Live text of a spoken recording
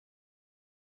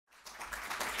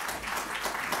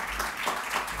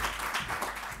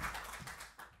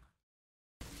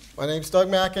My name's Doug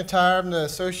McIntyre. I'm the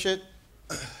Associate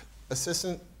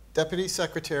Assistant Deputy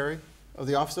Secretary of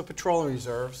the Office of Petroleum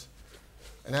Reserves.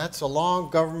 And that's a long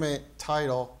government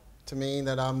title to mean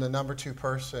that I'm the #2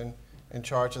 person in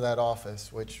charge of that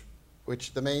office, which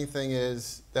the main thing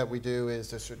is that we do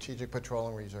is the Strategic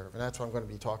Petroleum Reserve. And that's what I'm going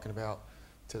to be talking about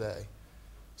today.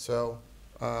 So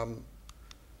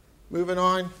moving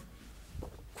on,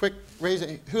 quick raise.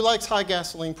 Who likes high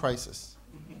gasoline prices?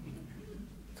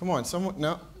 Come on, someone,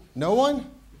 no one?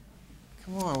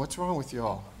 Come on, what's wrong with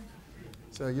y'all?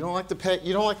 So you don't like to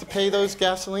pay those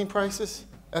gasoline prices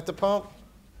at the pump?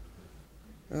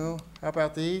 No? How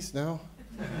about these? No?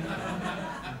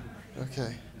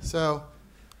 Okay. So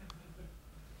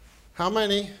how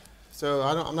many? So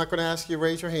I'm not going to ask you to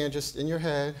raise your hand, just in your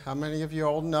head. How many of you are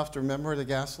old enough to remember the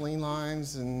gasoline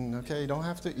lines? And okay, you don't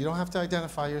have to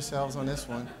identify yourselves on this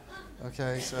one.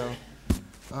 Okay, so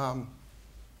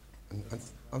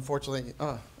unfortunately,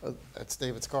 that's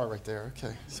David's car right there.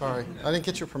 Okay, sorry, I didn't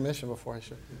get your permission before I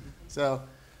should. So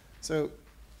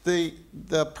the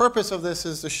purpose of this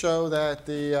is to show that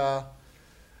the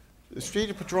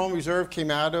Strategic Petroleum Reserve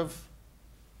came out of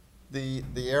the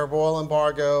Arab oil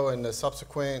embargo and the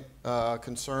subsequent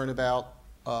concern about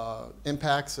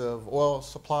impacts of oil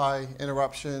supply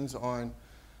interruptions on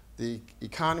the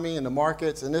economy and the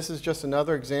markets. And this is just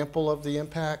another example of the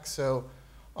impact. So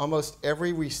almost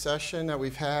every recession that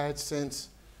we've had since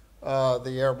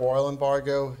the Arab oil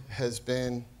embargo has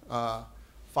been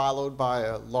followed by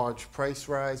a large price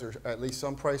rise, or at least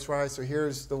some price rise. So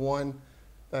here's the one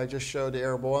that I just showed, the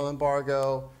Arab oil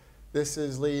embargo. This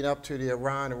is leading up to the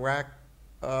Iran-Iraq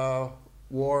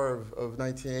war of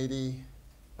 1980.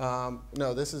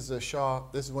 No, this is the Shah.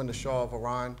 This is when the Shah of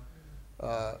Iran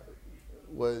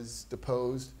was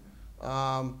deposed.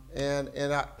 And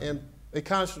they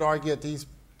kind of should argue that these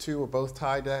two were both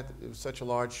tied to that. It was such a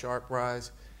large, sharp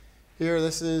rise. Here,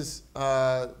 this is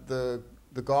the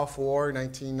Gulf War,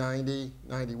 1990,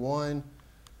 91.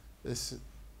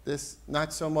 This,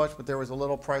 not so much, but there was a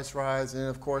little price rise. And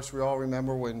of course, we all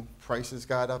remember when prices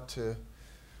got up to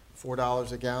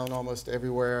 $4 a gallon almost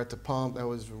everywhere at the pump. That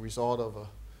was a result of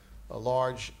a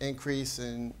large increase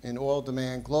in oil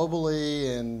demand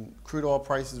globally, and crude oil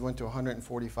prices went to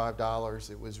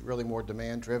 $145. It was really more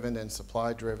demand-driven than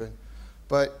supply-driven.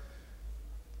 But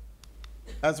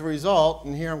as a result,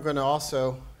 and here I'm going to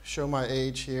also show my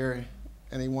age here,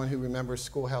 anyone who remembers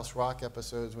Schoolhouse Rock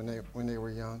episodes when they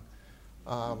were young.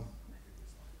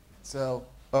 So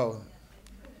the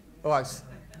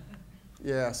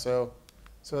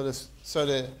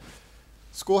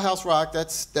Schoolhouse Rock,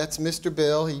 that's Mr.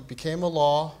 Bill. He became a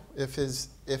law. If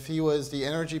he was the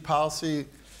Energy Policy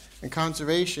and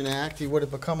Conservation Act, he would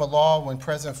have become a law when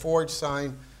President Ford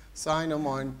signed him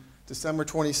on December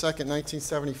 22nd,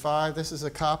 1975. This is a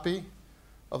copy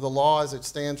of the law as it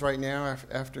stands right now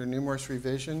after numerous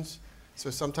revisions. So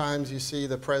sometimes you see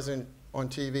the president on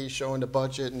TV showing the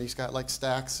budget, and he's got like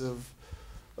stacks of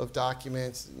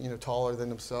documents, taller than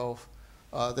himself.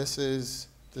 This is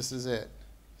it.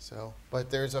 So,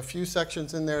 but there's a few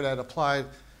sections in there that apply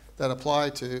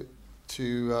to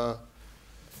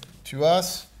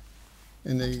us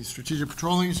in the Strategic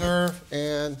Petroleum Reserve.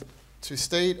 And to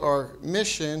state our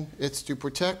mission, it's to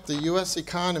protect the U.S.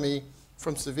 economy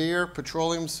from severe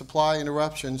petroleum supply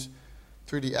interruptions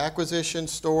through the acquisition,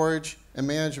 storage, and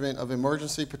management of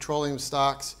emergency petroleum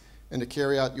stocks, and to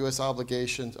carry out U.S.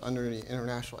 obligations under the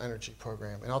International Energy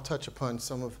Program. And I'll touch upon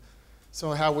some of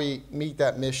how we meet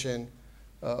that mission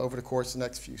over the course of the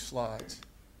next few slides.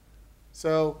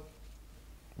 So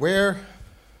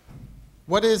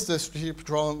what is the Strategic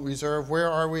Petroleum Reserve? Where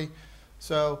are we?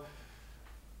 So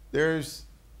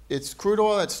it's crude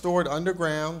oil that's stored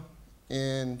underground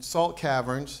in salt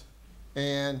caverns,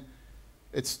 and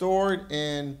it's stored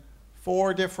in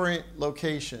 4 different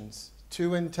locations,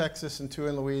 2 in Texas and 2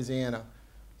 in Louisiana.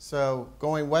 So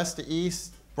going west to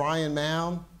east, Bryan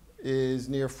Mound is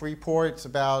near Freeport. It's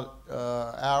about an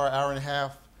hour and a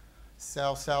half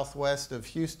southwest of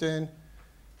Houston.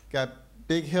 Got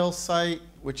Big Hill Site,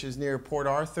 which is near Port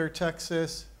Arthur,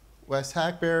 Texas. West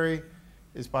Hackberry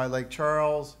is by Lake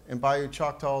Charles, and Bayou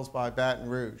Choctaw is by Baton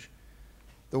Rouge.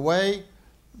 The way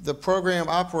the program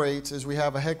operates is we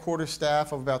have a headquarters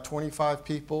staff of about 25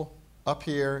 people up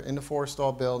here in the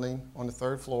Forrestal building on the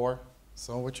 3rd floor,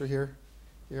 some of which are here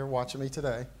watching me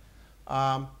today.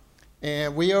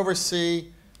 And we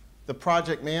oversee the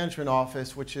project management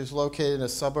office, which is located in a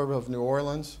suburb of New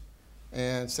Orleans.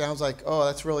 And it sounds like, oh,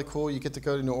 that's really cool, you get to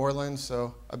go to New Orleans.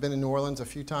 So I've been in New Orleans a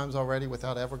few times already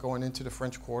without ever going into the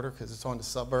French Quarter, because it's on the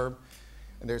suburb.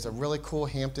 And there's a really cool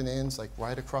Hampton Inn's like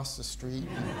right across the street.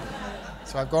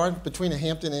 So I've gone between the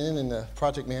Hampton Inn and the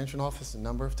project management office a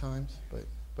number of times,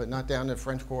 but not down to the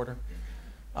French Quarter.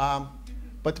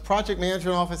 But the project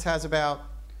management office has about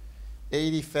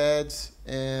 80 feds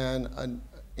and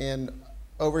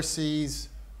oversees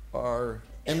our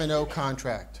M&O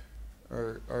contract,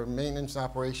 or maintenance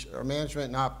operation, or management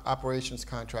and operations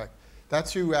contract.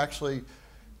 That's who actually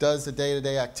does the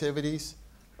day-to-day activities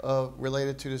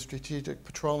related to the Strategic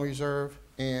Petroleum Reserve,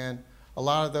 and a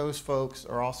lot of those folks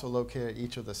are also located at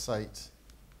each of the sites.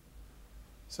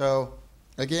 So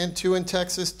again, 2 in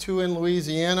Texas, 2 in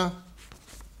Louisiana.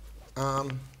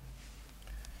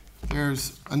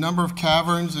 There's a number of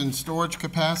caverns and storage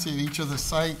capacity at each of the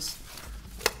sites.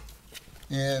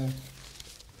 And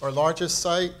our largest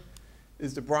site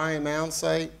is the Bryan Mound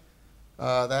site.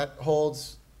 That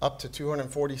holds up to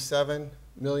 247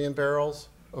 million barrels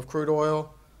of crude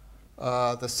oil.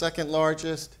 The second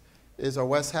largest is our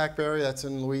West Hackberry, that's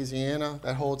in Louisiana.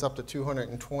 That holds up to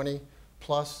 220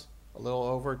 plus, a little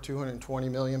over 220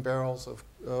 million barrels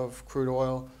of crude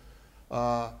oil.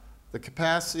 The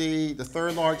capacity, the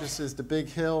third largest is the Big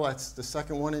Hill. That's the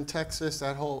second one in Texas.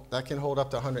 That can hold up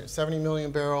to 170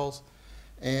 million barrels.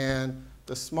 And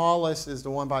the smallest is the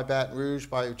one by Baton Rouge,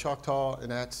 by Choctaw,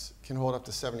 and that can hold up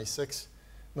to 76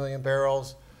 million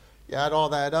barrels. You add all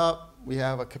that up, we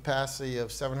have a capacity of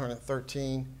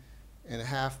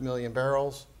 713.5 million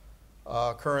barrels.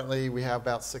 Currently, we have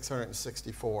about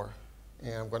 664.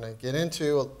 And I'm going to get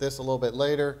into this a little bit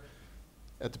later.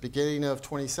 At the beginning of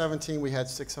 2017, we had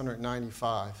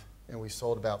 695, and we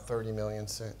sold about 30 million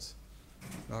since.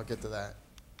 And I'll get to that.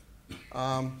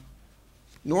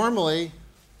 Normally,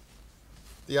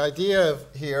 the idea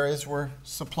here is we're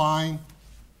supplying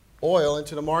oil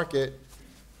into the market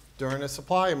during a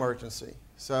supply emergency.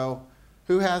 So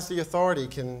who has the authority?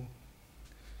 Can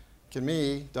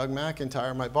me, Doug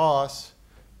McIntyre, my boss,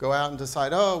 go out and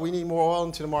decide, oh, we need more oil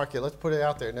into the market, let's put it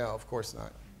out there? No, of course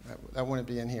not. That wouldn't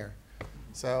be in here.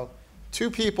 So 2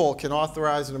 people can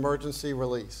authorize an emergency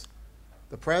release,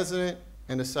 the president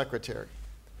and the secretary.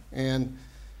 And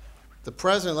the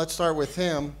president, let's start with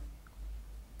him.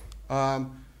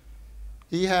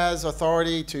 He has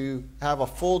authority to have a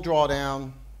full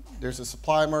drawdown. There's a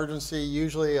supply emergency.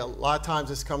 Usually, a lot of times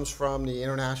this comes from the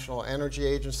International Energy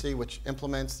Agency, which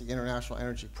implements the International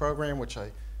Energy Program, which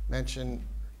I mentioned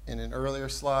in an earlier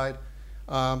slide.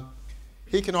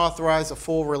 He can authorize a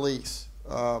full release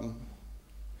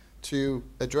to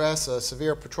address a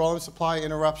severe petroleum supply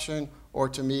interruption or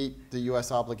to meet the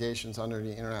U.S. obligations under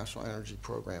the International Energy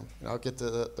Program. And I'll get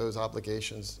to those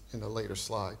obligations in a later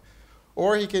slide.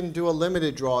 Or he can do a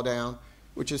limited drawdown,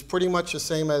 which is pretty much the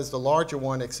same as the larger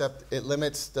one, except it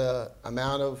limits the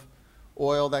amount of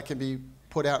oil that can be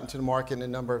put out into the market in the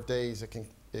number of days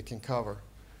it can cover.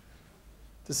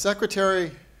 The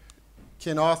secretary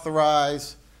can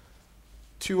authorize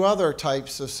 2 other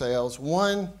types of sales.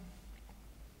 One,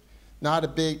 not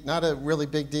a really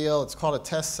big deal. It's called a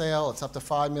test sale. It's up to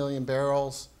 5 million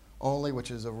barrels only,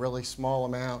 which is a really small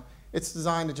amount. It's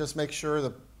designed to just make sure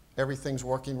that everything's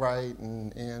working right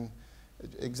and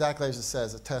exactly as it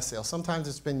says, a test sale. Sometimes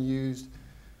it's been used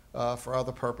for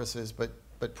other purposes, but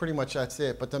pretty much that's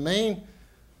it. But the main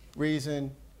reason,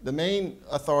 the main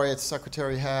authority that the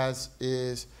secretary has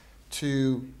is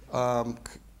to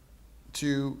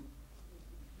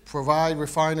provide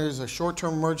refiners a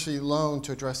short-term emergency loan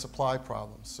to address supply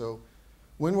problems. So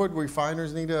when would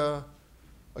refiners need a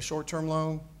short-term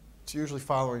loan? It's usually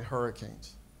following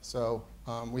hurricanes. So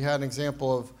we had an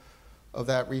example of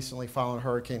that recently following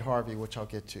Hurricane Harvey, which I'll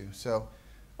get to. So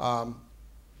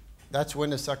that's when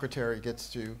the secretary gets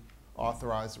to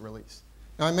authorize the release.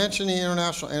 Now I mentioned the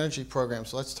International Energy Program,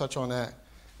 so let's touch on that.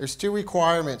 There's 2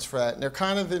 requirements for that, and they're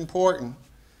kind of important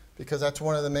because that's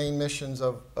one of the main missions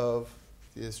of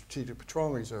the Strategic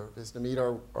Petroleum Reserve, is to meet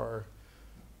our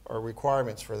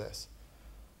requirements for this.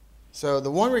 So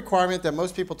the one requirement that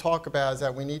most people talk about is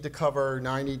that we need to cover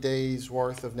 90 days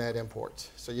worth of net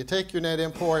imports. So you take your net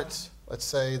imports, let's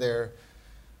say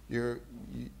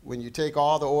when you take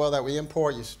all the oil that we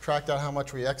import, you subtract out how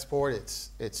much we export,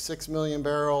 it's 6 million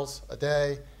barrels a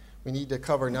day. We need to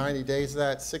cover 90 days of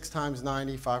that. 6 times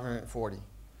 90, 540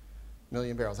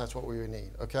 million barrels. That's what we would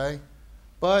need, okay?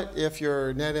 But if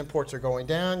your net imports are going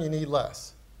down, you need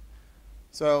less.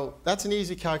 So that's an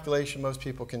easy calculation most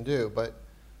people can do, but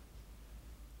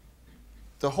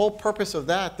the whole purpose of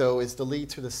that, though, is to lead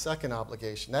to the second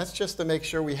obligation. That's just to make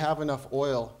sure we have enough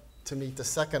oil to meet the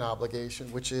second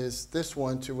obligation, which is this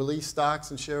one, to release stocks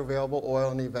and share available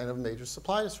oil in the event of a major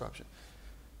supply disruption.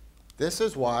 This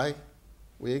is why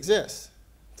we exist,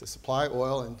 to supply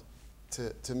oil and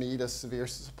to meet a severe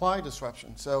supply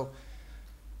disruption. So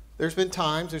there's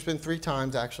been 3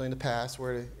 times actually in the past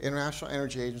where the International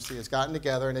Energy Agency has gotten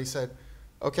together and they said,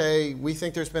 okay, we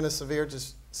think there's been a severe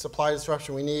supply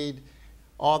disruption. We need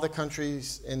all the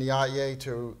countries in the IEA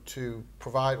to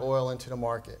provide oil into the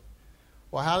market.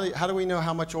 Well, how do we know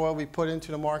how much oil we put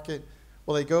into the market?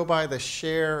 Well, they go by the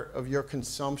share of your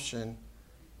consumption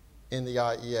in the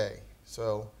IEA.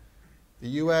 So the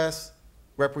U.S.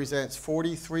 represents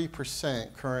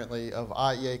 43% currently of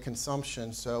IEA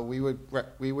consumption, so we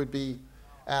would be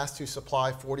asked to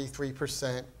supply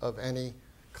 43% of any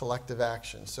collective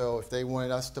action. So if they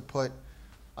wanted us to put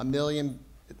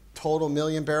total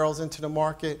million barrels into the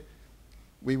market,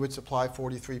 we would supply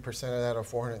 43% of that, or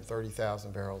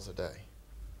 430,000 barrels a day.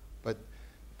 But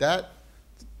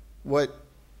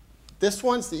this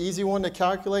one's the easy one to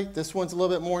calculate. This one's a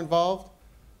little bit more involved,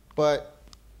 but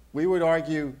we would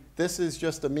argue this is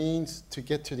just a means to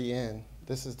get to the end.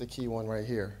 This is the key one right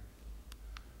here.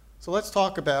 So let's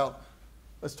talk about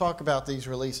these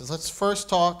releases. Let's first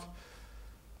talk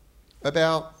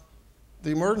about the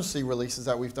emergency releases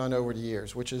that we've done over the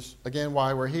years, which is, again,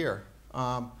 why we're here.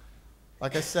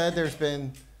 Like I said, there's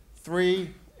been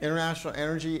 3 International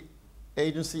Energy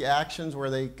Agency actions where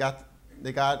they got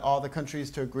all the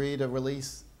countries to agree to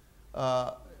release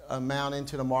amount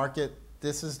into the market.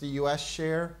 This is the U.S.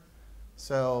 share.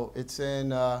 So it's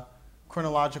in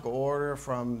chronological order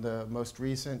from the most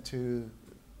recent to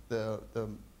the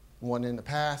one in the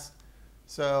past.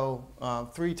 So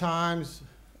 3 times,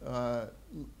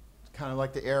 kind of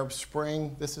like the Arab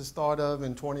Spring, this is thought of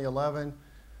in 2011,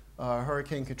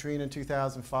 Hurricane Katrina in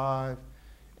 2005,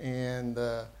 and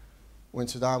when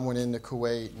Saddam went into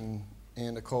Kuwait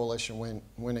and the coalition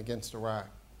went against Iraq.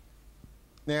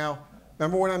 Now,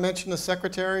 remember when I mentioned the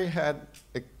Secretary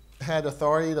had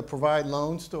authority to provide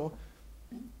loans to?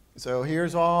 So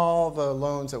here's all the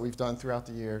loans that we've done throughout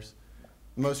the years.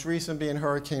 The most recent being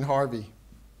Hurricane Harvey.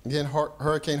 Again,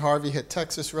 Hurricane Harvey hit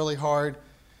Texas really hard.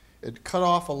 It cut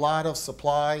off a lot of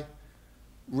supply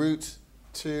routes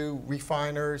to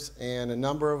refiners, and a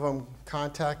number of them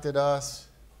contacted us.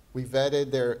 We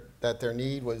vetted that their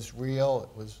need was real.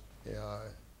 It was,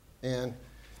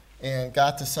 and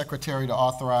got the Secretary to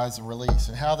authorize a release.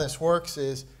 And how this works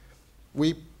is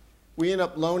we end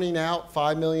up loaning out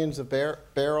 5 million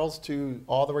barrels to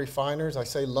all the refiners. I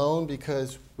say loan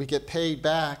because we get paid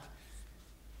back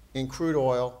in crude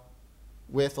oil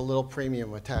with a little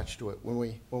premium attached to it. When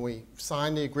we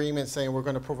sign the agreement saying we're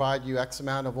going to provide you X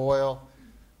amount of oil,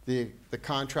 the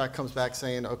contract comes back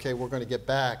saying, okay, we're going to get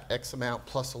back X amount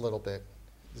plus a little bit.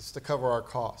 This is to cover our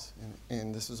costs,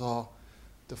 and this is all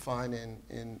defined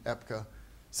in EPCA.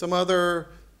 Some other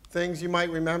things you might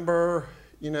remember,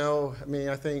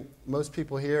 I think most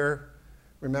people here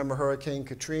remember Hurricane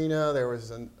Katrina. There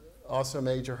was also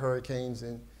major hurricanes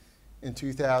in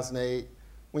 2008.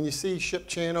 When you see ship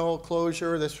channel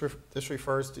closure, this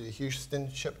refers to the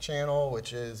Houston ship channel,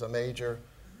 which is a major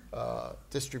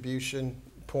distribution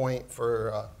point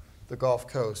for the Gulf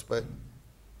Coast. But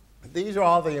these are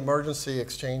all the emergency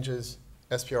exchanges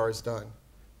SPR has done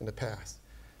in the past.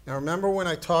 Now remember when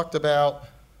I talked about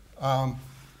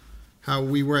how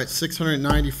we were at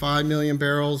 695 million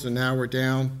barrels, and now we're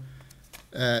down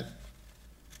at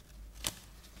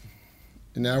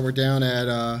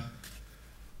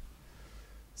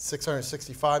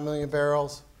 665 million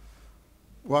barrels.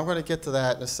 Well, I'm going to get to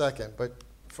that in a second, but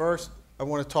first I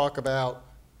want to talk about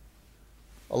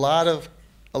a lot of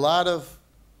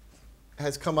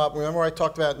has come up. Remember I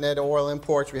talked about net oil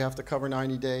imports, we have to cover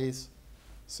 90 days.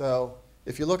 So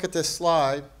if you look at this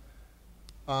slide,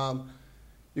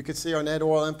 you can see our net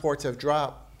oil imports have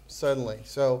dropped suddenly.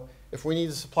 So if we need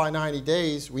to supply 90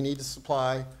 days, we need to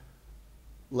supply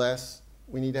less,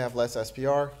 we need to have less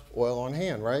SPR oil on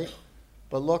hand, right?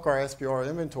 But look, our SPR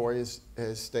inventory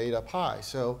has stayed up high.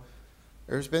 So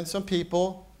there's been some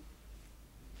people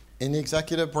in the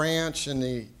executive branch and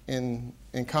in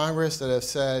Congress that have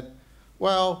said,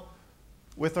 well,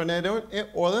 with our net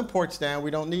oil imports down,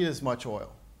 we don't need as much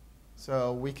oil.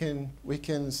 So we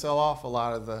can sell off a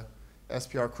lot of the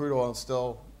SPR crude oil and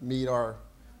still meet our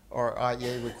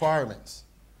IEA requirements.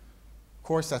 Of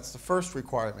course, that's the first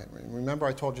requirement. Remember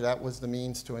I told you that was the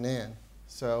means to an end.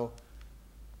 So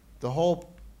the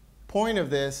whole point of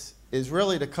this is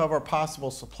really to cover possible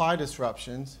supply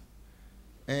disruptions.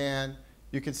 And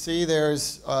you can see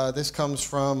there's, this comes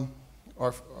from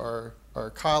our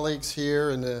colleagues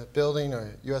here in the building,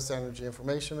 our U.S. Energy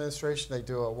Information Administration. They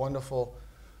do a wonderful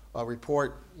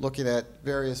report looking at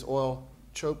various oil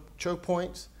choke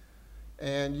points.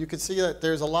 And you can see that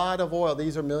there's a lot of oil.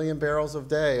 These are million barrels a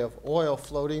day of oil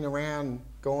floating around,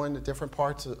 going to different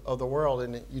parts of the world.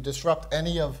 And you disrupt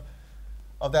any of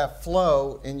of that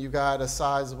flow, and you got a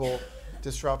sizable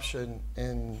disruption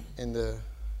in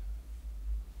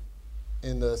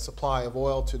the supply of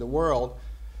oil to the world.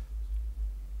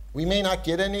 We may not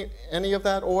get any of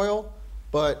that oil,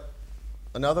 but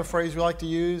another phrase we like to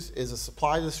use is a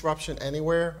supply disruption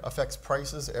anywhere affects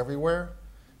prices everywhere.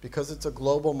 Because it's a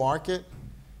global market,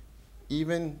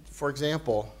 even, for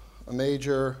example, a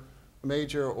major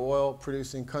oil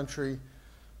producing country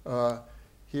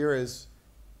here is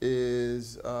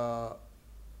Iran,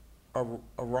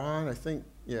 I think,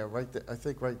 yeah,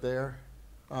 right there.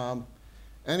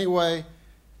 Anyway,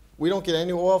 we don't get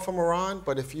any oil from Iran,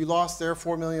 but if you lost their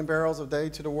 4 million barrels a day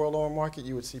to the world oil market,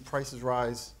 you would see prices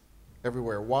rise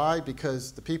everywhere. Why?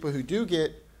 Because the people who do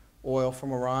get oil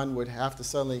from Iran would have to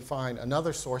suddenly find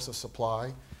another source of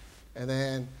supply, and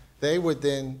then they would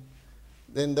the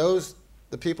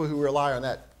people who rely on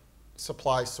that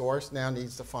supply source now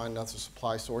needs to find another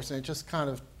supply source, and it just kind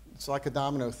of, it's like a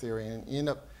domino theory, and you end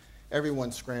up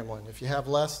everyone scrambling. If you have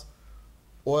less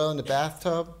oil in the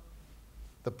bathtub,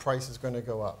 the price is going to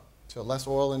go up. So less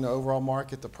oil in the overall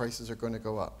market, the prices are going to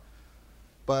go up.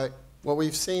 But what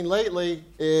we've seen lately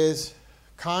is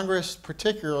Congress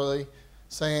particularly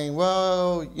saying,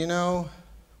 well, you know,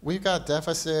 we've got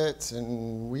deficits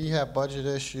and we have budget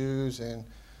issues and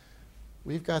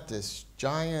we've got this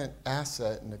giant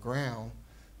asset in the ground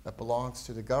that belongs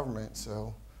to the government,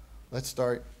 so let's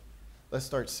start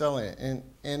selling it.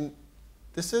 And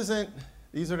this isn't,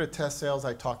 these are the test sales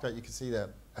I talked about. You can see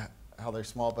that how they're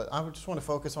small, but I just want to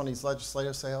focus on these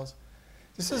legislative sales.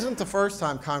 This isn't the first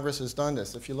time Congress has done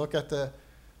this. If you look at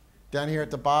down here at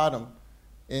the bottom,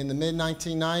 in the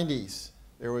mid-1990s,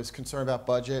 there was concern about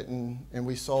budget, and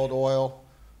we sold oil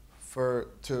to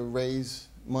raise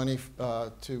money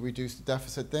to reduce the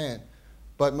deficit then.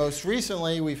 But most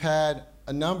recently, we've had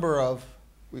a number of,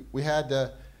 we had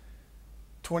the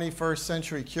 21st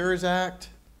Century Cures Act.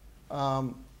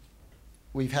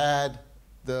 We've had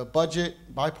the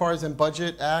Bipartisan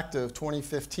Budget Act of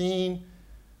 2015.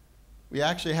 We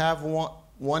actually have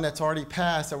one that's already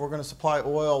passed that we're going to supply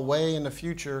oil way in the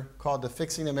future called the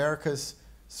Fixing America's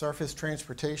Surface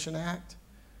Transportation Act.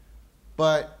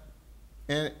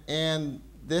 And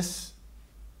this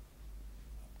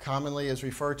commonly is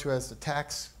referred to as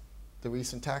the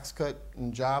recent Tax Cut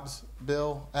and Jobs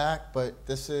Bill Act, but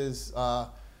this is,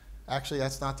 actually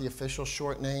that's not the official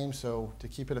short name, so to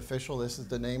keep it official, this is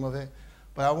the name of it.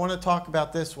 But I want to talk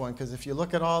about this one, because if you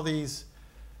look at all these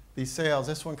sales,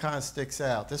 this one kind of sticks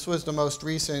out. This was the most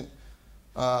recent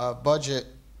budget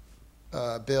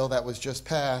bill that was just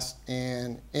passed,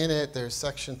 and in it there's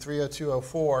section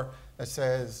 30204 that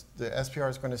says the SPR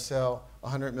is going to sell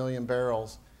 100 million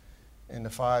barrels in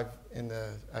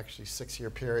the actually 6-year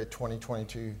period,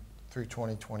 2022 through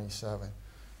 2027.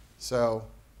 So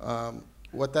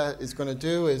what that is going to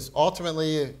do is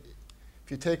ultimately, if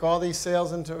you take all these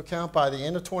sales into account, by the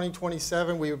end of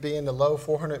 2027, we would be in the low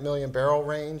 400 million barrel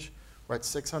range. We're at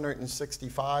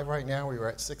 665 right now. We were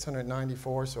at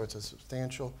 694, so it's a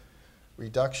substantial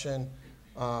reduction.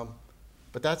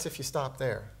 But that's if you stop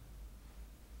there.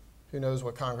 Who knows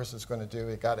what Congress is going to do?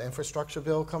 We've got an infrastructure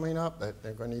bill coming up that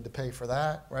they're going to need to pay for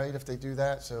that, right, if they do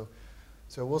that. So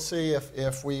we'll see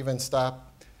if we even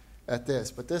stop at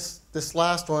this. But this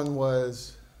last one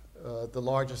was the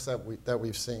largest that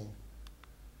we've seen.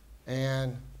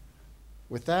 And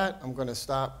with that, I'm going to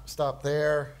stop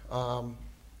there. I'm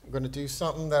going to do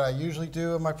something that I usually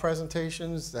do in my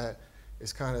presentations that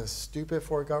is kind of stupid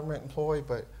for a government employee,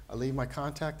 but I leave my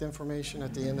contact information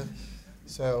at the end of it.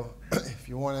 So if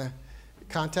you want to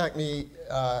contact me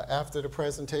after the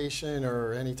presentation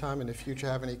or anytime in the future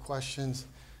have any questions,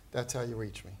 that's how you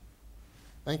reach me.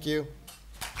 Thank you.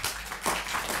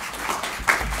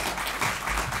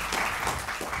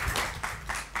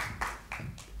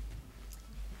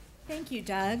 Thank you,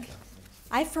 Doug.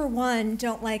 I, for one,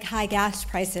 don't like high gas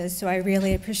prices, so I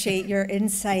really appreciate your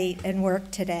insight and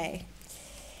work today.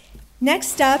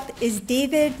 Next up is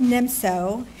David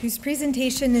Nemso, whose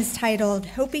presentation is titled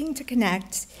Hoping to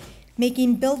Connect,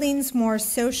 Making Buildings More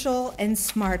Social and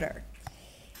Smarter.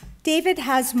 David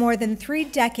has more than 3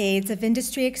 decades of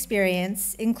industry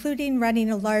experience, including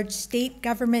running a large state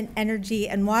government energy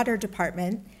and water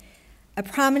department, a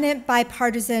prominent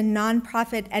bipartisan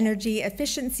nonprofit energy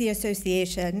efficiency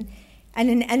association, and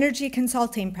an energy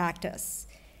consulting practice.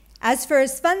 As for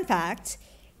his fun fact,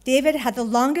 David had the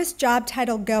longest job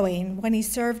title going when he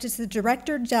served as the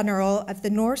Director General of the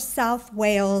North South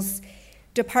Wales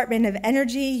Department of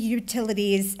Energy,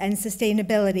 Utilities, and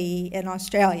Sustainability in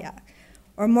Australia,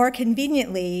 or more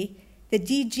conveniently, the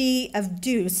DG of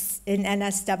Deuce in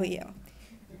NSW.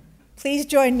 Please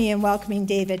join me in welcoming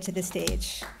David to the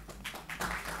stage.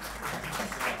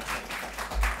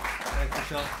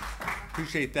 Michelle.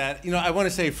 Appreciate that. You know, I want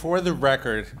to say for the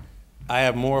record, I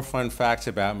have more fun facts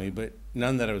about me, but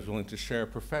none that I was willing to share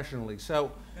professionally.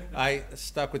 So I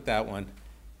stuck with that one.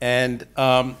 And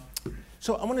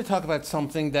so I want to talk about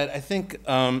something that I think,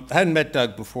 I hadn't met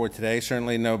Doug before today,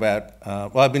 certainly know about,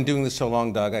 well, I've been doing this so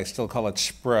long, Doug, I still call it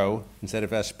SPRO instead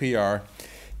of SPR.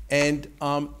 And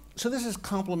so this is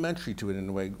complementary to it in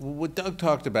a way. What Doug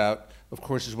talked about, of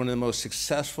course, is one of the most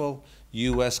successful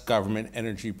U.S. government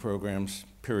energy programs,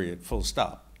 period, full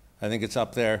stop. I think it's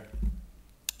up there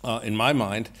in my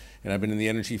mind, and I've been in the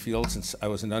energy field since I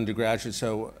was an undergraduate,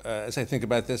 so as I think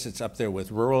about this, it's up there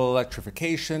with rural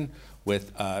electrification,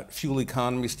 with fuel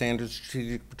economy standards,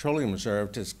 Strategic Petroleum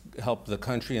Reserve to help the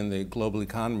country and the global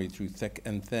economy through thick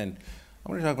and thin. I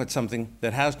want to talk about something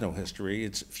that has no history.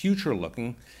 It's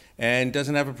future-looking and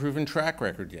doesn't have a proven track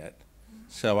record yet.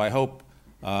 So I hope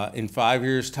in 5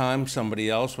 years' time, somebody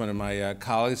else, one of my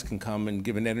colleagues, can come and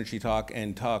give an energy talk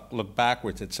and look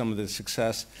backwards at some of the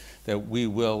success that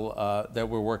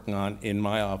we're working on in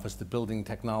my office, the Building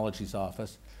Technologies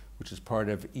Office, which is part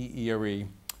of EERE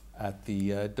at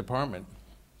the department.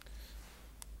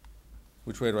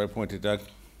 Which way do I point it, Doug?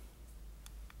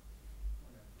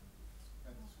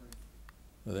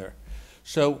 Oh, there.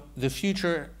 So the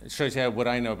future shows you what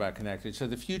I know about connected. So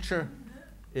the future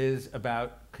is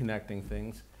about connecting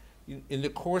things. In the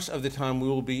course of the time we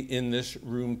will be in this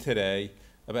room today,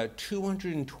 about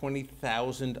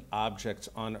 220,000 objects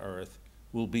on Earth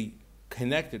will be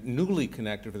connected, newly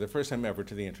connected for the first time ever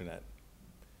to the internet.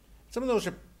 Some of those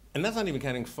are, and that's not even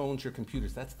counting phones or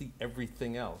computers, that's the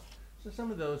everything else. So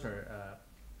some of those are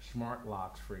smart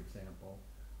locks, for example,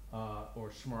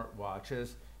 or smart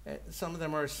watches. Some of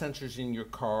them are sensors in your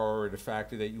car or at a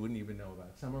factory that you wouldn't even know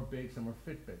about. Some are big, some are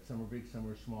Fitbit, some are big, some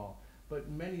are small.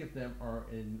 But many of them are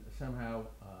somehow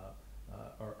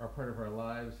are part of our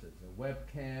lives. There's a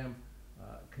webcam,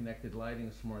 connected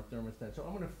lighting, smart thermostat. So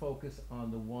I'm going to focus on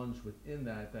the ones within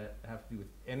that have to do with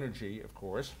energy, of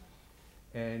course.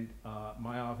 And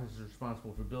my office is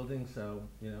responsible for buildings, so,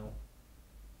 you know,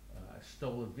 I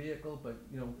stole a vehicle, but,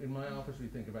 you know, in my office we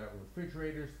think about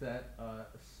refrigerators that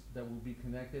will be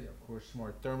connected, of course,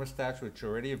 smart thermostats, which are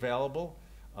already available.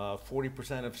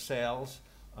 40% of sales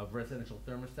of residential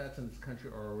thermostats in this country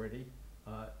are already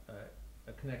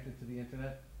connected to the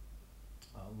internet.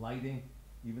 Lighting,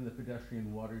 even the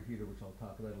pedestrian water heater, which I'll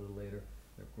talk about a little later,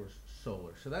 and of course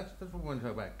solar. So that's what we want to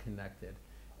talk about, connected.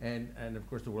 And of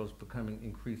course the world's becoming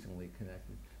increasingly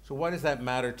connected. So why does that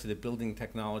matter to the Building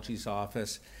Technologies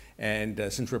Office? And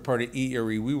since we're part of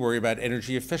EERE, we worry about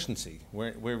energy efficiency.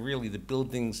 We're really the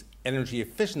Building's Energy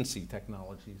Efficiency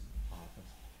Technologies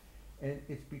Office. And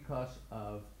it's because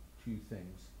of two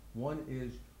things. One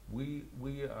is we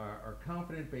are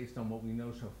confident, based on what we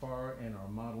know so far and our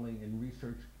modeling and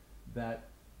research, that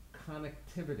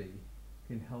connectivity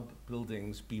can help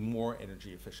buildings be more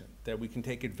energy efficient, that we can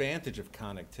take advantage of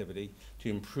connectivity to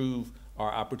improve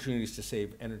our opportunities to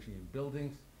save energy in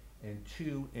buildings, and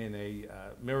two, in a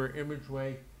mirror image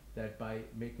way, that by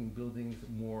making buildings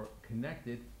more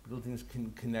connected, buildings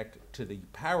can connect to the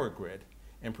power grid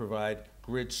and provide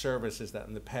grid services that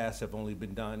in the past have only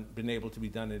been able to be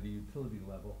done at a utility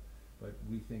level, but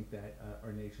we think that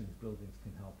our nation's buildings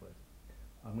can help with.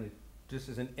 I'm going to, just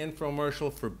as an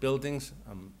infomercial for buildings,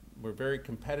 we're very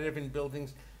competitive in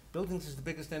buildings. Buildings is the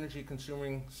biggest energy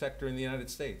consuming sector in the United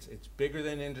States. It's bigger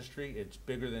than industry, it's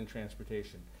bigger than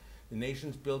transportation. The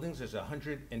nation's buildings, there's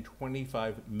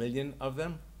 125 million of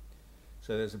them.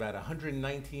 So there's about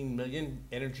 119 million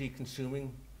energy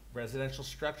consuming residential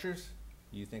structures.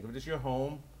 You think of it as your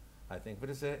home, I think of it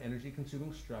as an energy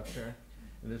consuming structure.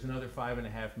 And there's another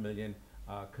 5.5 million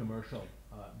commercial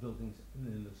buildings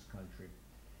in this country.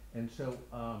 And so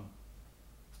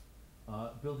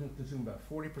buildings consume about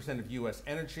 40% of US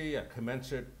energy, a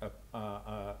commensurate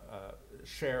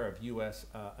share of US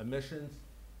emissions,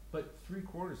 but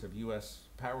 3/4 of US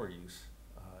power use,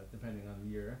 depending on the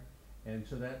year. And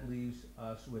so that leaves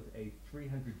us with a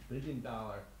 $300 billion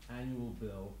annual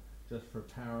bill just for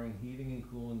powering, heating and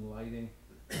cooling, lighting,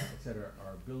 et cetera,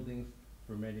 our buildings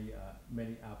for many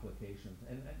applications.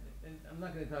 And I'm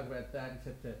not going to talk about that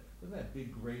except that there's that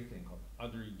big gray thing called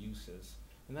other uses.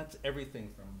 And that's everything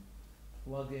from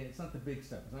plug-in, it's not the big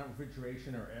stuff, it's not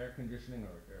refrigeration or air conditioning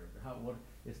or hot water,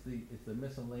 it's the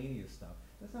miscellaneous stuff.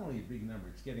 That's not only a big number,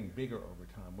 it's getting bigger over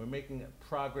time. We're making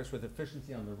progress with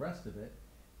efficiency on the rest of it.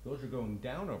 Those are going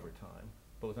down over time,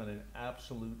 both on an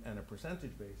absolute and a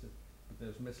percentage basis, but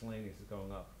those miscellaneous is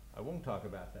going up. I won't talk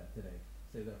about that today,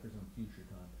 save that for some future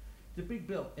time. It's a big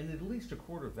bill, and at least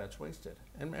 1/4 of that's wasted,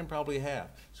 and probably half.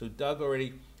 So Doug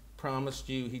already promised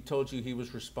you, he told you he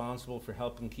was responsible for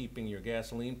helping keeping your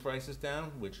gasoline prices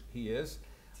down, which he is.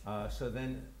 So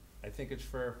then I think it's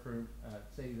fair for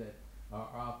say that our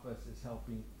office is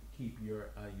helping keep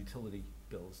your utility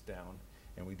bills down.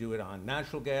 And we do it on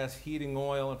natural gas, heating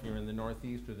oil, if you're in the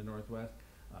Northeast or the Northwest,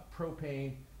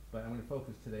 propane, but I'm going to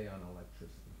focus today on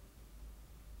electricity.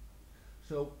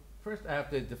 So first I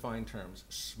have to define terms.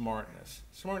 Smartness.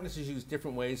 Smartness is used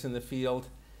different ways in the field.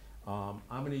 I'm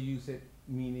going to use it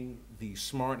meaning the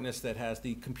smartness that has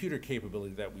the computer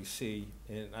capability that we see.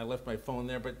 And I left my phone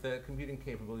there, but the computing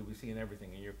capability we see in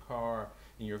everything, in your car,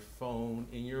 in your phone,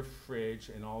 in your fridge,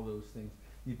 and all those things.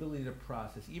 The ability to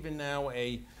process. Even now,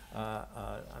 you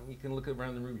can look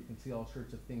around the room, you can see all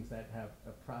sorts of things that have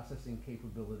a processing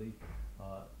capability,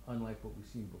 unlike what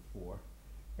we've seen before.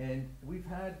 And we've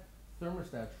had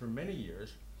thermostats for many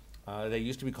years. They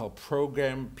used to be called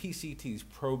PCTs,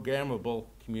 programmable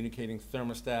communicating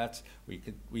thermostats, where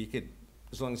you could,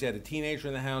 as long as you had a teenager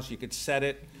in the house, you could set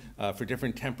it for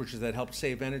different temperatures that helped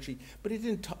save energy. But it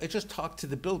didn't. It just talked to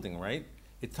the building, right?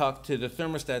 It talked to the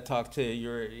thermostat, talked to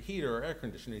your heater or air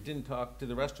conditioner. It didn't talk to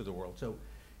the rest of the world. So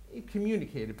it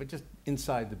communicated, but just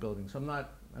inside the building. So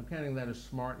I'm counting that as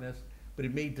smartness, but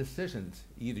it made decisions.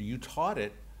 Either you taught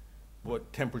it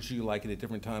what temperature you like it at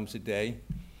different times of day.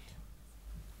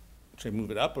 Should I move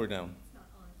it up or down? It's not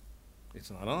on.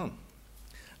 It's not on.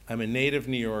 I'm a native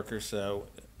New Yorker, so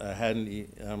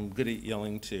I'm good at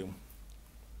yelling too.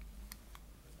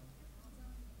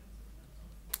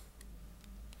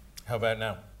 How about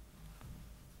now?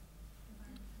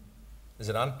 Is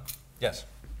it on? Yes.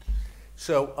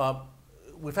 So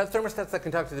we've had thermostats that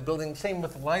can talk to the building. Same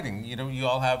with lighting. You know, you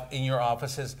all have in your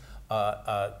offices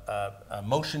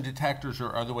motion detectors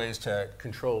or other ways to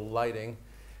control lighting.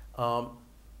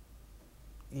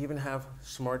 You even have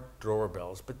smart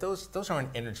doorbells, but those aren't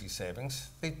energy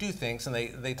savings. They do things and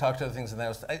they talk to other things. And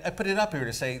I put it up here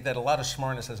to say that a lot of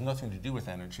smartness has nothing to do with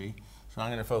energy. So I'm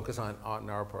going to focus on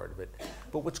our part of it.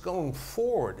 But what's going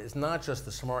forward is not just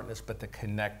the smartness, but the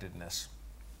connectedness,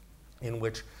 in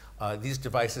which these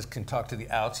devices can talk to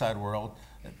the outside world,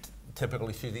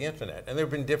 typically through the internet. And there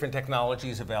have been different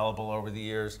technologies available over the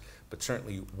years, but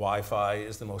certainly Wi-Fi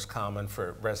is the most common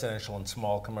for residential and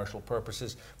small commercial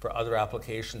purposes. For other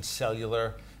applications,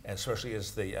 cellular, and especially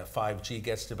as the 5G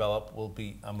gets developed, will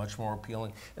be much more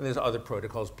appealing. And there's other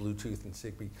protocols, Bluetooth and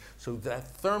Zigbee. So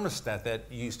that thermostat that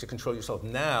you used to control yourself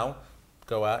now,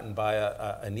 go out and buy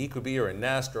an Ecobee or a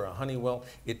Nest or a Honeywell,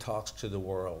 it talks to the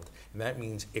world. And that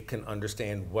means it can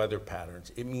understand weather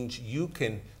patterns. It means you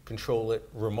can control it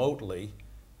remotely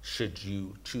should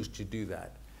you choose to do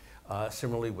that.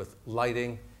 Similarly with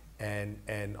lighting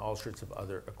and all sorts of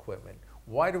other equipment.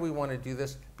 Why do we want to do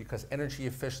this? Because energy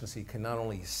efficiency can not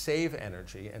only save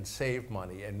energy and save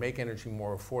money and make energy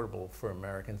more affordable for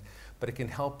Americans, but it can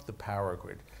help the power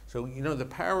grid. So, you know, the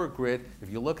power grid, if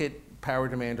you look at power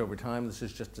demand over time, this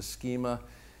is just a schema.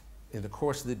 In the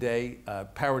course of the day,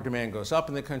 power demand goes up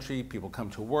in the country, people come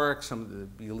to work,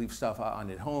 you leave stuff on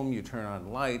at home, you turn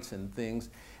on lights and things,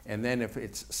 and then if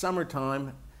it's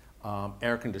summertime,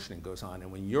 air conditioning goes on.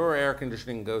 And when your air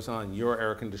conditioning goes on, your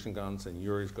air conditioning goes on, and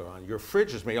yours go on. Your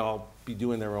fridges may all be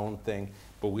doing their own thing,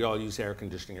 but we all use air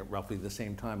conditioning at roughly the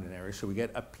same time in an area, so we get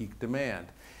a peak demand.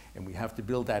 And we have to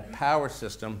build that power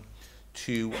system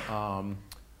to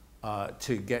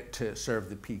get to serve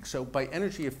the peak. So by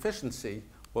energy efficiency,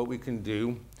 what we can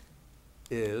do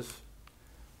is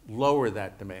lower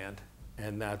that demand.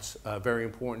 And that's very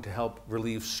important to help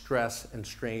relieve stress and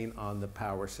strain on the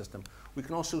power system. We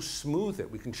can also smooth it.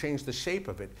 We can change the shape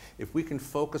of it. If we can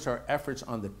focus our efforts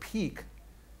on the peak,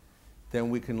 then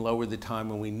we can lower the time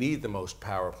when we need the most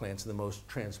power plants and the most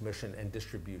transmission and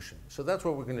distribution. So that's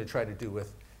what we're going to try to do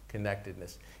with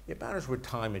connectedness. It matters what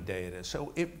time of day it is.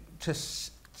 So it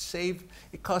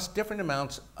costs different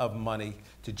amounts of money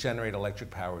to generate electric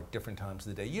power at different times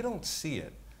of the day. You don't see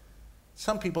it.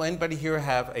 Some people, anybody here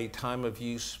have a time of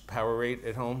use power rate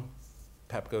at home?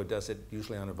 PEPCO does it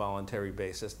usually on a voluntary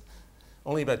basis.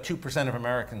 Only about 2% of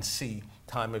Americans see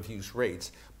time of use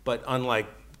rates, but unlike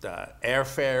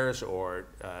airfares or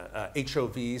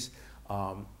HOVs,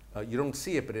 you don't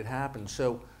see it, but it happens.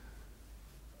 So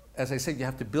as I said, you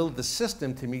have to build the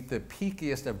system to meet the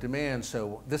peakiest of demand.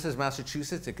 So this is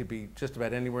Massachusetts. It could be just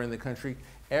about anywhere in the country.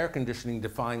 Air conditioning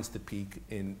defines the peak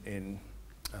in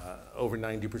over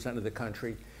 90% of the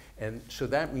country. And so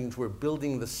that means we're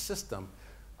building the system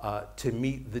to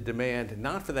meet the demand,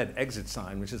 not for that exit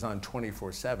sign, which is on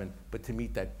 24/7, but to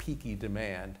meet that peaky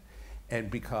demand.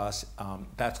 And because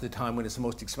that's the time when it's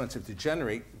most expensive to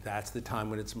generate, that's the time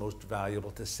when it's most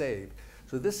valuable to save.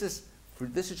 So this is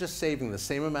This is just saving the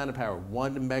same amount of power,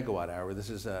 1 megawatt hour.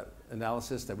 This is an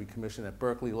analysis that we commissioned at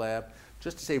Berkeley Lab.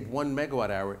 Just to save 1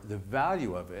 megawatt hour, the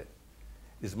value of it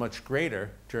is much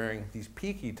greater during these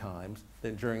peaky times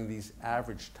than during these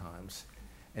average times.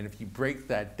 And if you break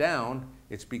that down,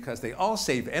 it's because they all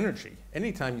save energy.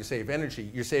 Anytime you save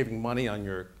energy, you're saving money on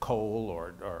your coal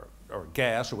or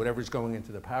gas or whatever's going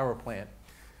into the power plant.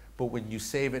 But when you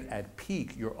save it at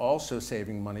peak, you're also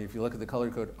saving money, if you look at the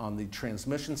color code, on the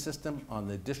transmission system, on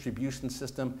the distribution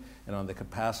system, and on the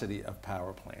capacity of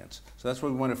power plants. So that's why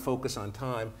we want to focus on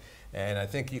time. And I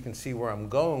think you can see where I'm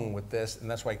going with this,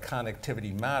 and that's why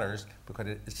connectivity matters,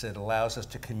 because it allows us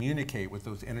to communicate with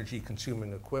those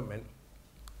energy-consuming equipment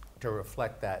to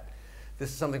reflect that.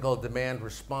 This is something called demand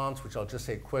response, which I'll just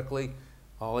say quickly.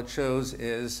 All it shows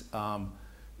is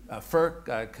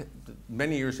FERC,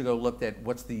 many years ago, looked at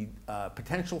what's the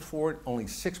potential for it. Only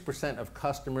 6% of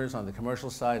customers on the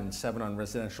commercial side and 7% on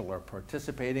residential are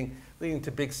participating, leading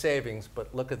to big savings,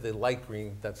 but look at the light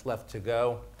green that's left to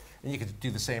go. And you could do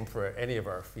the same for any of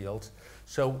our fields.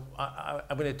 So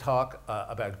I'm going to talk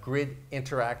about grid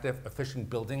interactive efficient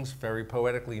buildings, very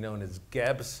poetically known as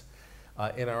GEBs,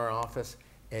 in our office.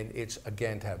 And it's,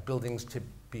 again, to have buildings to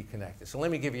be connected. So let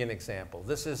me give you an example.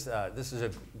 This is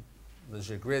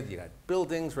a grid. You got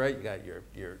buildings, right? You got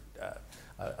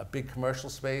a big commercial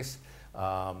space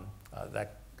and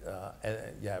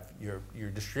you have your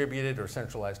distributed or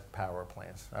centralized power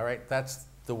plants. All right, that's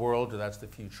the world, or that's the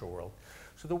future world.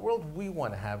 So the world we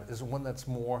want to have is one that's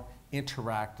more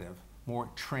interactive, more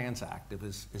transactive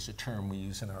is a term we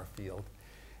use in our field.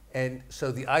 And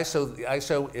so the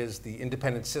ISO is the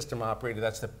independent system operator.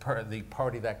 That's the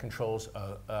party that controls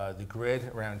the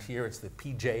grid around here. It's the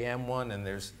PJM one, and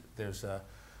there's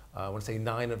I want to say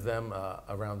 9 of them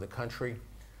around the country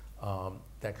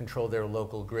that control their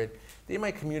local grid. They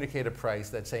might communicate a price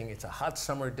that's saying it's a hot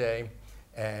summer day,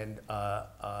 and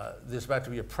there's about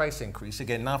to be a price increase.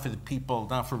 Again, not for the people,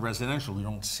 not for residential. We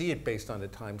don't see it based on a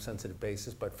time-sensitive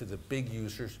basis, but for the big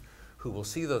users who will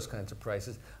see those kinds of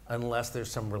prices unless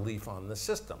there's some relief on the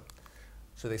system.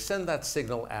 So they send that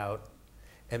signal out,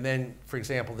 and then, for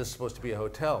example, this is supposed to be a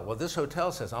hotel. Well, this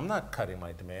hotel says, I'm not cutting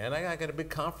my demand. I got a big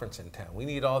conference in town. We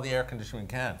need all the air conditioning we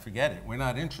can. Forget it. We're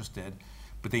not interested.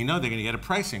 But they know they're going to get a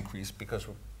price increase because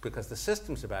the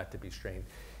system's about to be strained.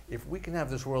 If we can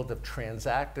have this world of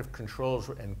transactive controls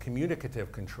and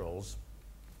communicative controls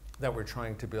that we're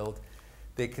trying to build,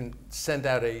 they can send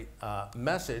out a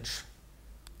message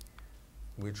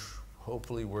which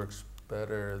hopefully works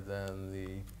better than the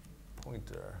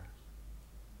pointer.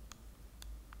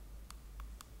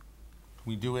 Can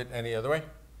we do it any other way?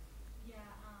 Yeah.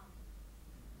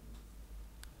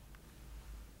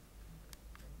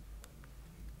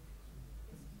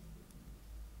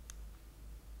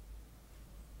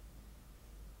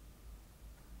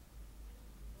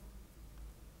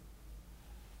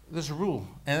 There's a rule,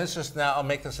 and it's just now, I'll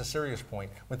make this a serious point.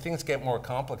 When things get more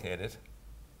complicated,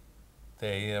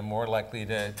 they are more likely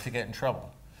to get in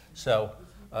trouble. So,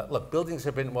 look, buildings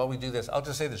have been, while we do this, I'll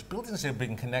just say this, buildings have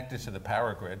been connected to the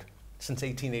power grid since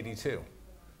 1882.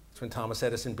 It's when Thomas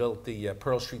Edison built the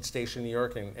Pearl Street Station in New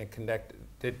York and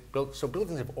so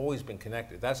buildings have always been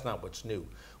connected. That's not what's new.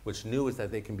 What's new is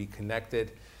that they can be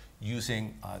connected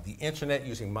using the internet,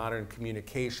 using modern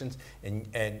communications, and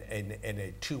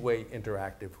a two-way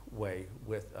interactive way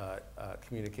with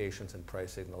communications and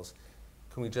price signals.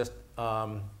 Can we just,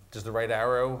 does the right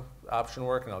arrow option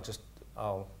work? And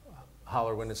I'll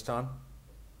holler when it's time.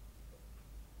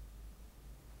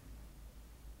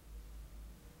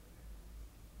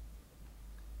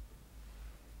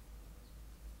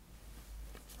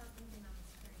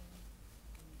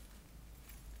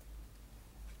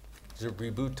 Is it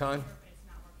reboot time? It's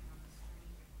not working on the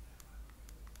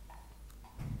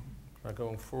screen. Not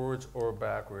going forwards or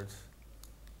backwards.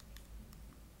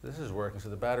 This is working, so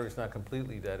the battery's not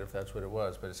completely dead if that's what it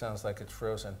was, but it sounds like it's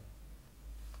frozen.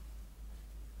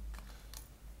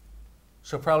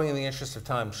 So probably in the interest of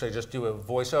time, should I just do a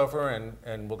voiceover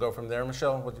and we'll go from there,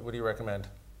 Michelle? What do you recommend?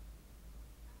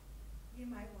 You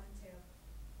might want to.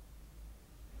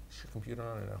 Is your computer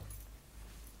on or no?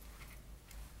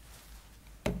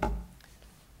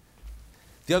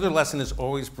 The other lesson is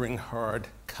always bring hard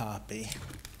copy.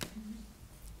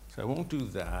 So I won't do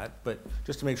that, but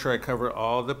just to make sure I cover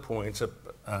all the points.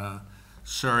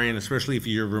 Sorry, and especially if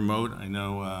you're remote, I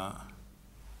know,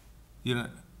 you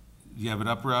have it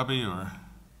up, Robbie, or?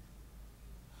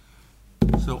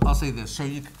 So I'll say this.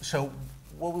 So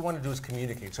what we want to do is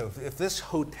communicate. So if this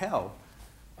hotel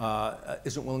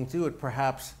isn't willing to do it,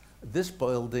 perhaps this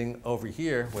building over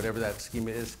here, whatever that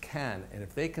schema is, can. And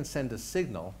if they can send a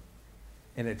signal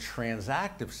In a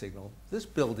transactive signal, this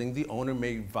building, the owner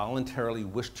may voluntarily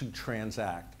wish to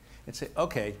transact and say,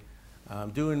 okay, I'm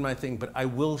doing my thing, but I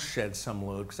will shed some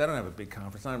load because I don't have a big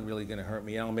conference. It's not really going to hurt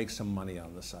me. I'll make some money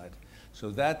on the side. So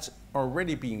that's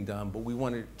already being done, but we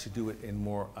wanted to do it in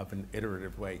more of an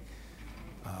iterative way.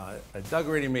 Doug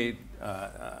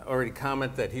already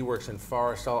commented that he works in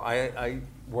Forrestal. I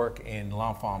work in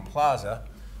L'Enfant Plaza,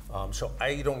 so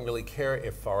I don't really care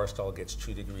if Forrestal gets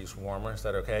 2 degrees warmer. Is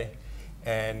that okay?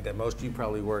 And most of you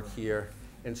probably work here.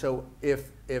 And so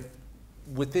if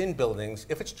within buildings,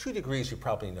 if it's 2 degrees, you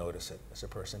probably notice it as a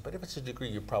person. But if it's a degree,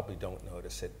 you probably don't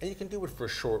notice it. And you can do it for a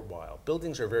short while.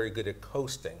 Buildings are very good at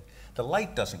coasting. The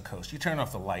light doesn't coast. You turn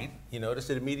off the light, you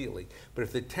notice it immediately. But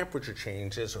if the temperature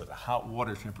changes or the hot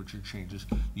water temperature changes,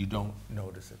 you don't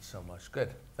notice it so much.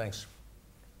 Good, thanks.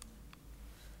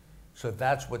 So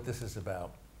that's what this is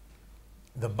about.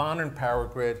 The modern power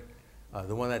grid,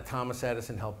 the one that Thomas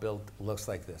Edison helped build, looks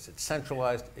like this. It's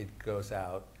centralized, it goes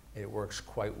out, it works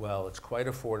quite well, it's quite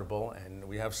affordable, and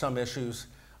we have some issues,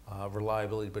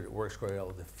 reliability, but it works quite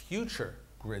well. The future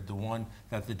grid, the one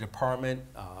that the department,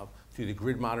 through the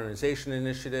Grid Modernization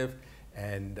Initiative,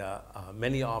 and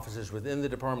many offices within the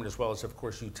department, as well as, of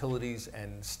course, utilities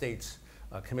and states,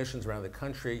 commissions around the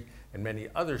country, and many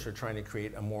others are trying to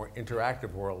create a more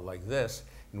interactive world like this,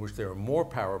 in which there are more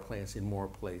power plants in more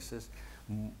places,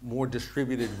 more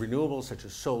distributed renewables such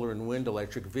as solar and wind,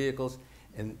 electric vehicles,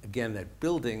 and again, that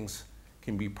buildings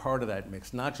can be part of that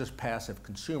mix, not just passive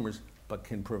consumers, but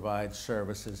can provide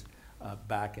services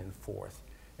back and forth.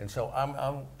 And so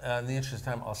in the interest of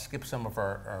time, I'll skip some of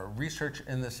our research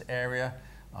in this area.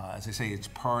 As I say, it's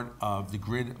part of the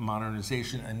Grid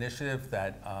Modernization Initiative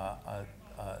that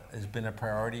has been a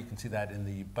priority. You can see that in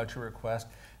the budget request.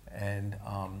 And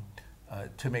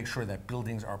to make sure that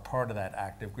buildings are part of that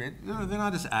active grid. They're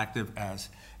not as active as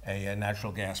a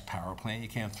natural gas power plant. You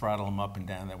can't throttle them up and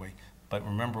down that way. But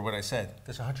remember what I said,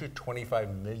 there's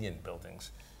 125 million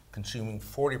buildings consuming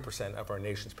 40% of our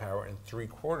nation's power and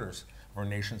 3/4 of our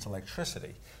nation's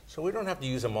electricity. So we don't have to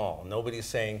use them all. Nobody's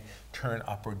saying turn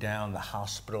up or down the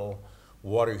hospital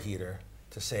water heater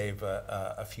to save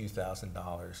a few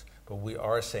 $1,000s. But we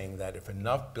are saying that if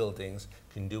enough buildings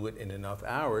can do it in enough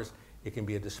hours, it can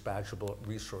be a dispatchable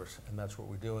resource, and that's what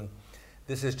we're doing.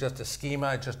 This is just a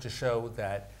schema just to show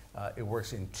that it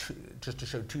works in just to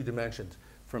show 2 dimensions,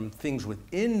 from things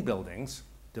within buildings,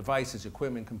 devices,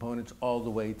 equipment, components, all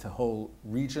the way to whole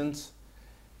regions,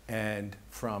 and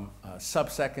from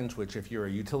subseconds, which if you're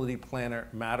a utility planner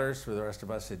matters. For the rest of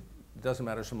us, it doesn't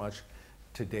matter so much,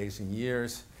 to days and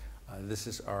years. This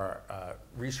is our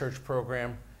research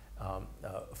program.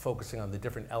 Focusing on the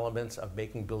different elements of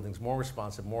making buildings more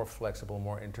responsive, more flexible,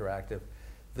 more interactive.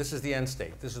 This is the end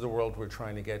state. This is the world we're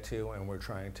trying to get to and we're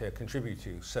trying to contribute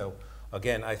to. So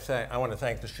again, I want to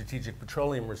thank the Strategic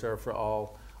Petroleum Reserve for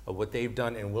all of what they've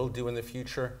done and will do in the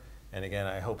future. And again,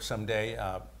 I hope someday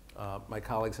my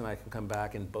colleagues and I can come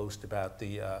back and boast about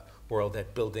the world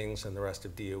that buildings and the rest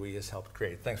of DOE has helped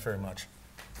create. Thanks very much.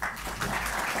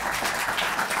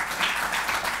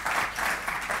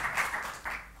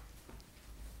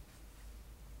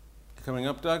 Coming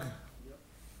up, Doug?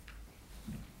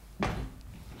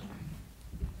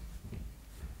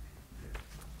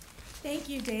 Thank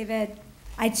you, David.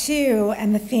 I too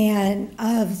am a fan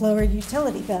of lower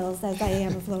utility bills as I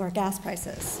am of lower gas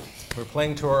prices. We're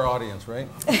playing to our audience, right?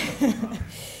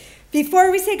 Before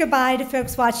we say goodbye to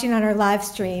folks watching on our live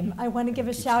stream, I want to give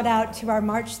a shout out to our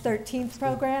March 13th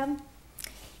program.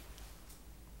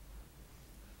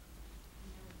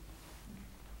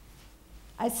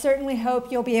 I certainly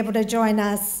hope you'll be able to join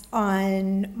us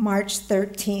on March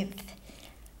 13th.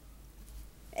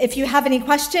 If you have any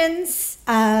questions,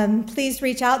 please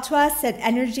reach out to us at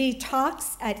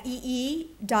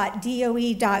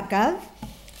energytalks@ee.doe.gov.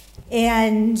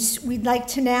 And we'd like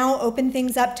to now open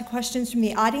things up to questions from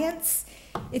the audience.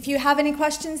 If you have any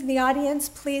questions in the audience,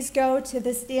 please go to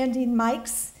the standing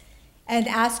mics and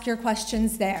ask your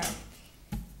questions there.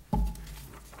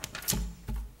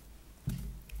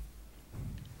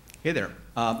 Hey there,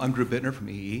 I'm Drew Bittner from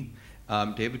EE.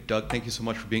 David, Doug, thank you so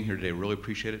much for being here today. Really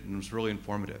appreciate it, and it was really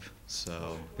informative. So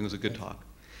I think it was a good talk.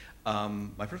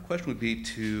 My first question would be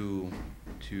to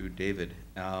David.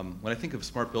 When I think of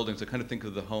smart buildings, I kind of think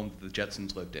of the home that the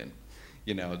Jetsons lived in.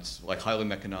 You know, it's like highly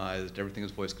mechanized, everything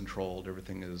is voice controlled,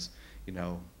 everything is, you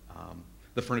know,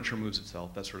 the furniture moves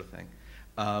itself, that sort of thing.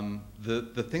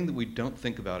 The thing that we don't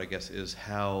think about, I guess, is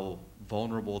how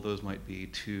vulnerable those might be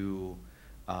to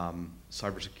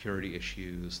cybersecurity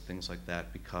issues, things like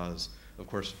that, because, of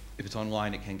course, if it's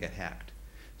online, it can get hacked.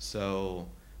 So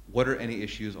what are any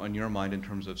issues on your mind in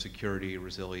terms of security,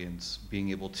 resilience, being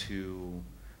able to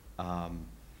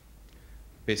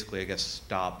basically, I guess,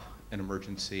 stop an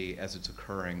emergency as it's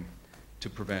occurring to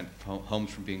prevent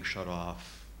homes from being shut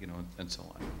off, you know, and so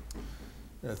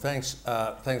on? Thanks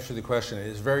for the question. It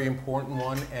is a very important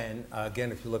one, and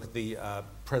again, if you look at the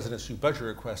President's new budget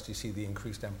request, you see the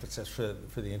increased emphasis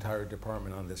for the entire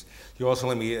department on this. You also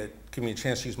give me a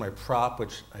chance to use my prop,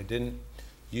 which I didn't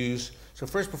use. So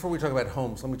first, before we talk about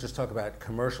homes, let me just talk about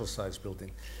commercial-sized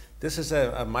building. This is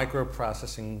a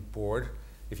microprocessing board.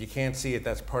 If you can't see it,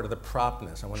 that's part of the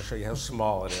propness. I want to show you how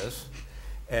small it is.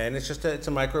 And it's just it's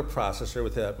a microprocessor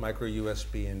with a micro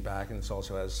USB in back, and it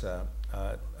also has a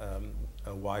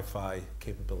Wi-Fi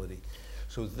capability.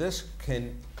 So this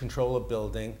can control a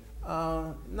building,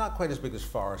 not quite as big as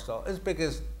Forrestal, as big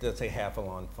as, let's say, half a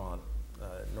lawn fawn,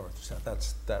 north to south.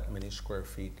 That's that many square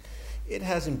feet. It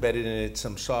has embedded in it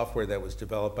some software that was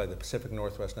developed by the Pacific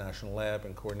Northwest National Lab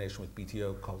in coordination with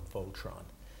BTO called Voltron.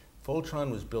 Voltron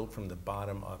was built from the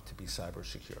bottom up to be cyber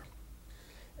secure.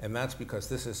 And that's because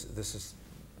this is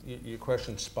your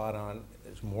question's spot on.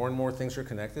 As more and more things are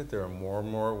connected, there are more and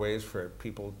more ways for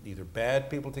people, either bad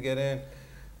people to get in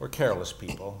or careless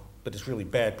people, but it's really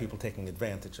bad people taking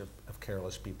advantage of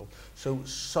careless people. So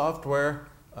software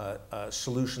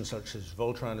solutions such as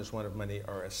Voltron is one of many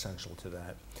are essential to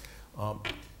that.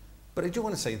 But I do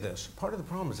want to say this. Part of the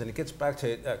problem is, and it gets back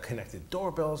to connected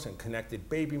doorbells and connected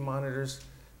baby monitors,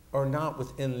 are not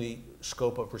within the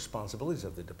scope of responsibilities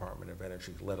of the Department of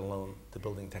Energy, let alone the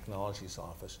Building Technologies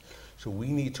Office. So we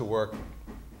need to work,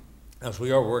 as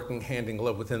we are working hand in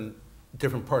glove within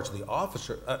different parts of the office,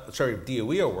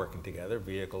 DOE are working together,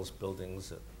 vehicles,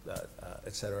 buildings,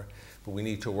 et cetera, but we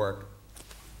need to work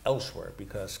elsewhere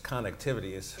because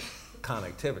connectivity is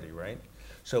connectivity, right?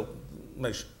 So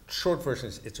my short version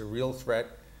is it's a real threat.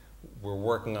 We're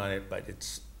working on it, but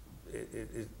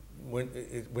we're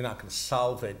not going to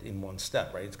solve it in one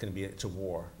step, right? It's a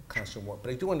war, constant war.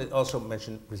 But I do want to also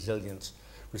mention resilience.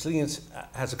 Resilience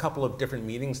has a couple of different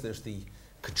meanings. There's the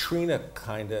Katrina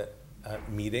kind of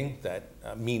meaning that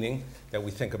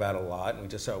we think about a lot, and we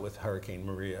just saw it with Hurricane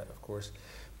Maria, of course.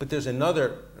 But there's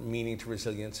another meaning to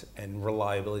resilience and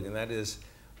reliability, and that is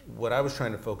what I was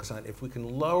trying to focus on. If we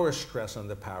can lower stress on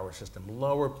the power system,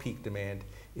 lower peak demand,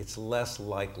 it's less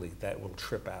likely that we'll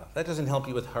trip out. That doesn't help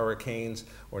you with hurricanes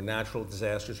or natural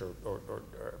disasters or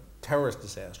terrorist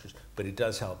disasters, but it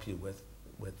does help you with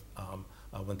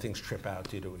when things trip out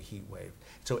due to a heat wave.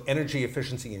 So energy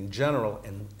efficiency in general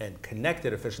and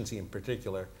connected efficiency in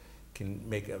particular can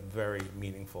make a very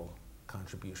meaningful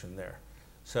contribution there.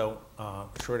 So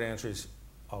short answer is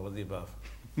all of the above.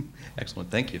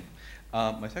 Excellent, thank you.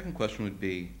 My second question would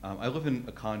be, I live in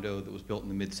a condo that was built in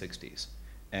the mid-60s,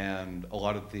 and a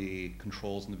lot of the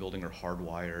controls in the building are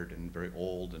hardwired and very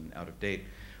old and out of date.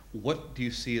 What do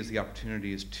you see as the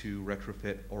opportunities to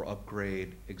retrofit or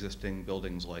upgrade existing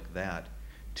buildings like that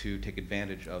to take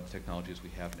advantage of the technologies we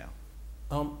have now?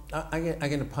 I'm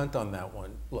going to punt on that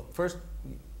one. Look, first,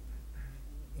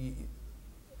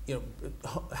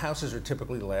 houses are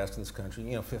typically last in this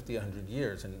country, 50, 100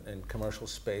 years, and commercial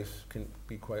space can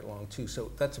be quite long too. So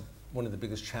that's one of the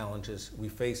biggest challenges we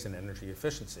face in energy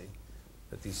efficiency,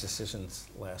 that these decisions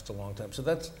last a long time. So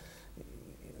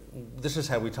this is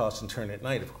how we toss and turn at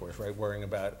night, of course, right, worrying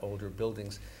about older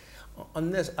buildings.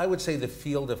 On this, I would say the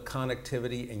field of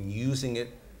connectivity and using it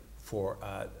for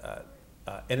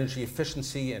energy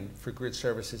efficiency and for grid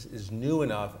services is new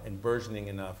enough and burgeoning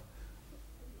enough.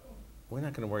 We're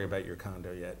not going to worry about your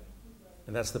condo yet,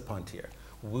 and that's the punt here.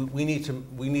 We need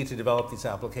to develop these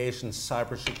applications,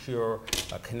 cyber secure,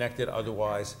 connected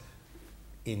otherwise,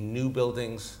 in new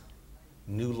buildings,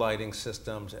 new lighting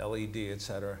systems, LED, et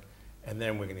cetera, and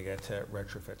then we're going to get to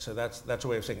retrofit. So that's a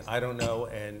way of saying I don't know,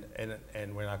 and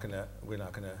we're not going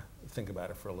to think about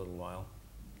it for a little while.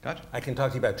 Gotcha. I can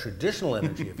talk to you about traditional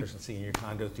energy efficiency in your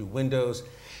condo through windows,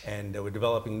 and we're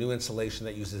developing new insulation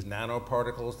that uses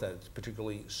nanoparticles that's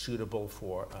particularly suitable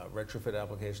for retrofit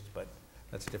applications, but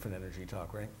that's a different energy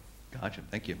talk, right? Gotcha,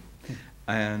 thank you.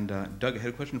 And Doug, I had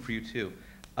a question for you too.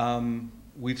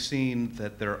 We've seen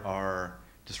that there are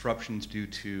disruptions due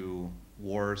to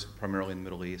wars, primarily in the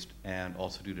Middle East, and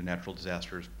also due to natural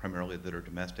disasters, primarily that are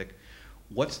domestic.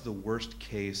 What's the worst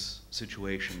case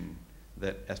situation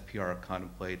that SPR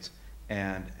contemplates,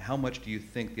 and how much do you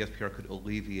think the SPR could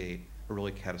alleviate a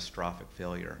really catastrophic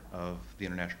failure of the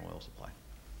international oil supply?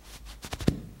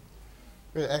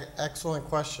 Good, excellent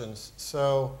questions.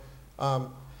 So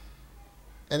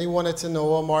anyone that's in the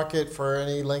oil market for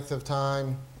any length of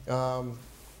time,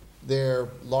 their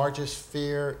largest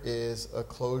fear is a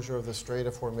closure of the Strait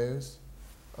of Hormuz.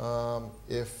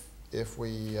 If if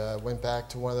we went back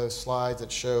to one of those slides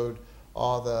that showed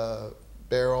all the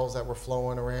barrels that were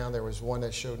flowing around, there was one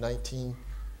that showed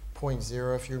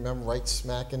 19.0, if you remember, right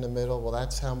smack in the middle. Well,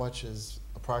 that's how much is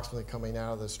approximately coming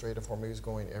out of the Strait of Hormuz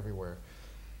going everywhere.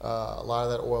 A lot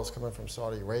of that oil is coming from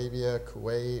Saudi Arabia,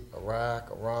 Kuwait,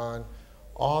 Iraq, Iran,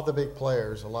 all the big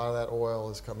players. A lot of that oil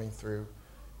is coming through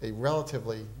a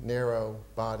relatively narrow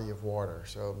body of water,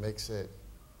 so it makes it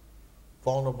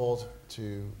vulnerable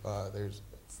to,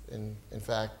 in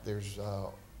fact, there's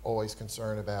always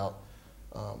concern about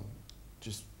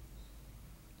just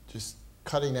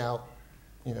cutting out,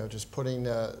 just putting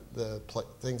the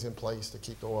things in place to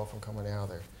keep the oil from coming out of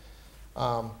there.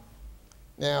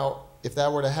 Now, if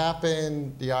that were to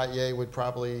happen, the IEA would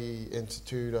probably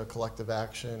institute a collective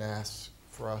action, ask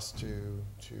for us to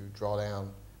draw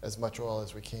down as much oil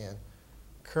as we can.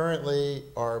 Currently,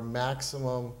 our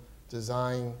maximum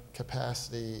design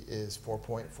capacity is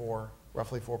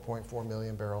roughly 4.4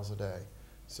 million barrels a day.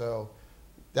 So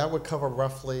that would cover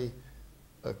roughly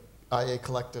a IEA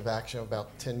collective action of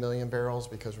about 10 million barrels,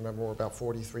 because remember, we're about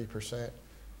 43%.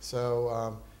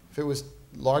 So if it was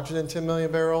larger than 10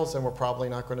 million barrels, then we're probably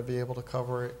not going to be able to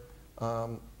cover it.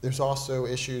 There's also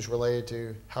issues related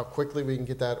to how quickly we can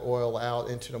get that oil out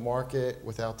into the market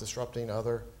without disrupting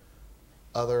other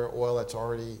oil that's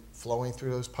already flowing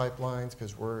through those pipelines,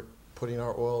 because we're putting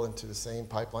our oil into the same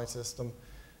pipeline system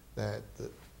that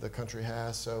the country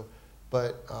has. So,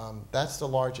 but that's the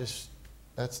largest,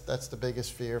 that's the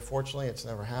biggest fear. Fortunately, it's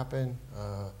never happened.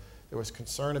 There was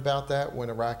concern about that when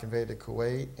Iraq invaded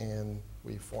Kuwait, and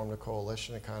we formed a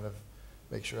coalition to kind of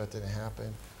make sure that didn't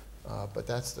happen. But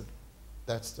that's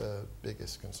the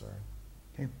biggest concern.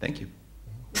 Okay, thank you.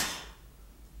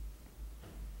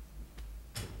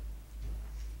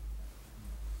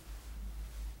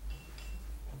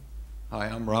 Hi,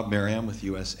 I'm Rob Merriam with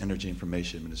U.S. Energy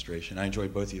Information Administration. I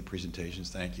enjoyed both of your presentations.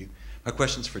 Thank you. My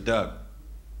question's for Doug.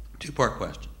 Two-part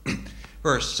question.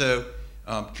 First, so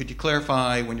could you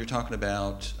clarify when you're talking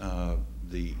about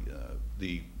the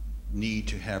need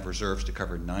to have reserves to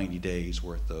cover 90 days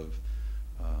worth of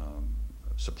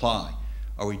supply?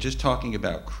 Are we just talking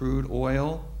about crude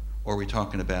oil, or are we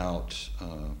talking about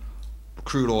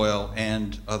crude oil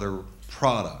and other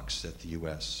products that the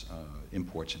U.S.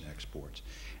 Imports and exports?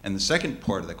 And the second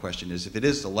part of the question is, if it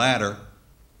is the latter,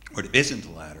 or it isn't the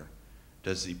latter,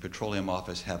 does the Petroleum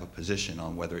Office have a position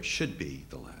on whether it should be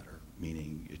the latter,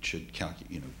 meaning it should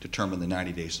determine the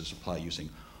 90 days of supply using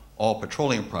all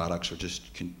petroleum products, or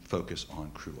just can focus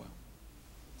on crude oil?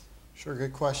 Sure,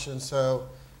 good question. So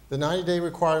the 90-day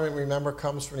requirement, remember,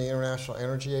 comes from the International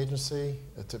Energy Agency.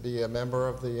 To be a member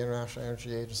of the International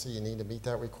Energy Agency, you need to meet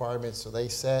that requirement. So they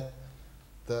set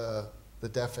the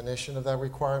definition of that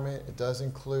requirement. It does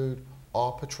include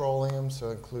all petroleum, so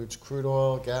it includes crude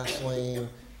oil, gasoline,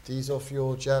 diesel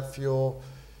fuel, jet fuel.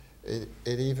 It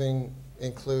even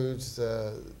includes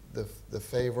the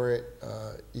favorite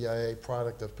EIA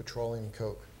product of petroleum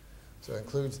coke. So it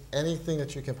includes anything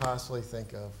that you can possibly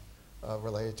think of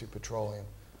related to petroleum.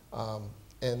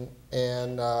 And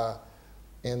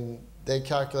they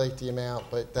calculate the amount,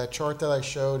 but that chart that I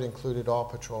showed included all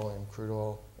petroleum, crude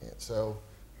oil. So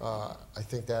I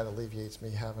think that alleviates me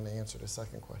having to answer the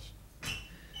second question.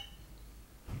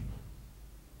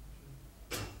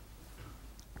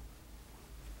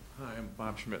 Hi, I'm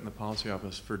Bob Schmidt in the Policy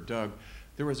Office for Doug.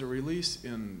 There was a release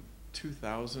in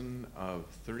 2000 of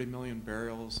 30 million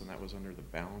barrels, and that was under the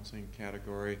balancing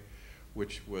category,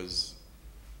 which was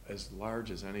as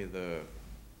large as any of the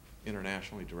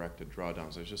internationally directed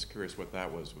drawdowns. I was just curious what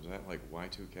that was. Was that like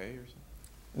Y2K or something?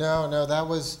 No, that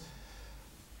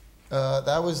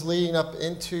was leading up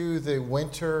into the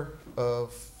winter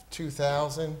of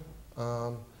 2000.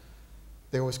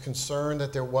 There was concern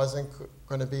that there wasn't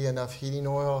going to be enough heating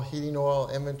oil. Heating oil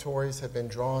inventories had been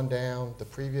drawn down the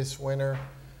previous winter.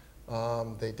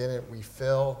 They didn't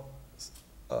refill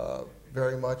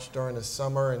very much during the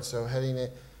summer, and so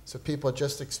so people had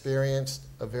just experienced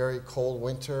a very cold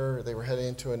winter. They were heading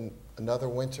into another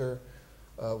winter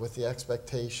with the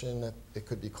expectation that it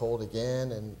could be cold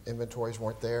again, and inventories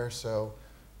weren't there. So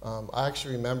I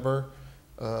actually remember,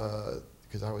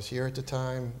 because I was here at the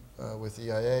time with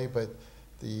EIA, but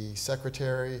the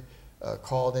secretary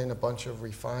called in a bunch of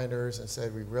refiners and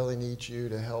said, we really need you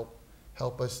to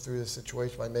help us through the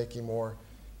situation by making more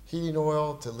heating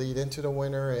oil to lead into the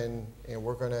winter, and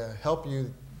we're going to help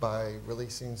you by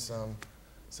releasing some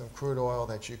crude oil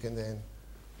that you can then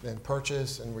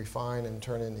purchase and refine and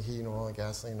turn into heating oil and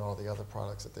gasoline and all the other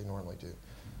products that they normally do.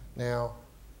 Now,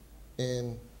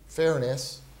 in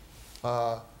fairness,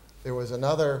 there was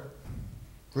another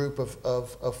group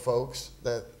of folks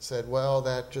that said, well,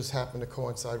 that just happened to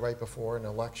coincide right before an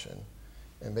election,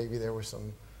 and maybe there was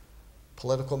some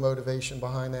political motivation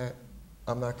behind that.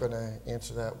 I'm not going to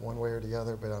answer that one way or the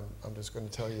other, but I'm just going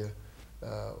to tell you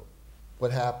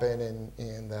what happened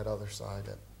in that other side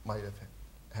that might have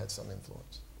had some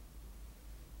influence.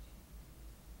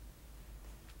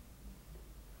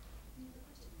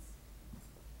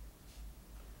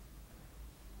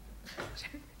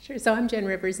 Sure. So I'm Jen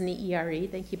Rivers in the ERE.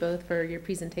 Thank you both for your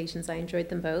presentations. I enjoyed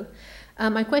them both.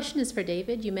 My question is for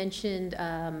David. You mentioned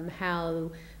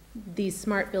how these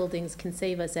smart buildings can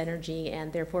save us energy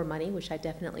and therefore money, which I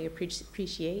definitely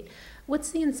appreciate. What's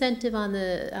the incentive on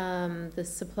the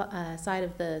side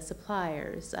of the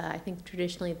suppliers? I think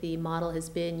traditionally the model has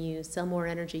been you sell more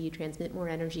energy, you transmit more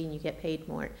energy, and you get paid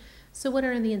more. So what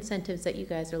are the incentives that you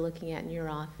guys are looking at in your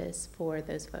office for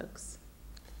those folks?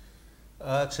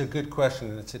 It's a good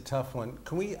question, and it's a tough one.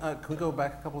 Can we go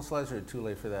back a couple of slides, or is it too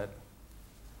late for that?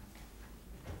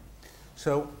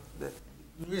 So the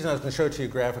reason I was going to show it to you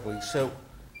graphically, so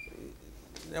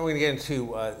now we're going to get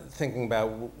into thinking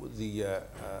about the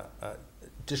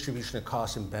distribution of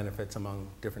costs and benefits among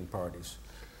different parties.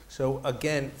 So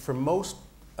again, for most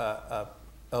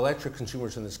electric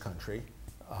consumers in this country,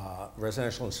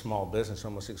 residential and small business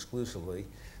almost exclusively,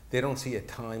 they don't see a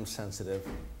time-sensitive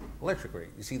electric rate.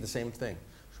 You see the same thing.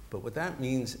 But what that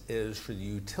means is for the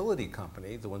utility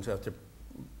company, the ones who have to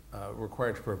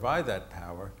required to provide that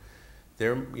power,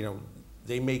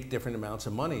 they make different amounts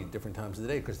of money at different times of the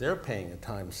day because they're paying a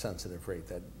time-sensitive rate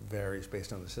that varies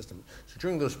based on the system. So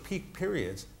during those peak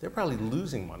periods, they're probably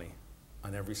losing money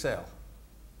on every sale.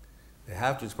 They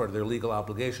have to, as part of their legal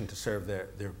obligation, to serve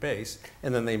their base,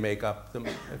 and then they make up,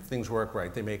 if things work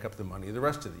right, they make up the money the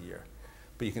rest of the year.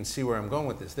 But you can see where I'm going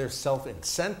with this. Their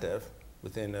self-incentive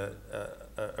within a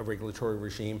regulatory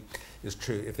regime is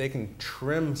true. If they can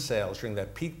trim sales during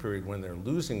that peak period when they're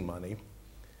losing money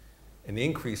and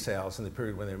increase sales in the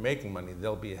period when they're making money,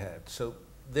 they'll be ahead. So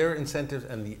their incentives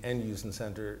and the end users'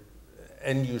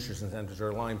 incentives are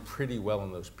aligned pretty well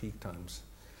in those peak times.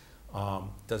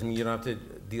 Doesn't mean you don't have to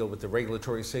deal with the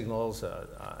regulatory signals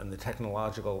and the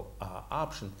technological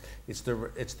option. So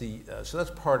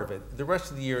that's part of it. The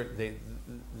rest of the year,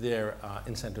 their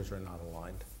incentives are not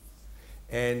aligned.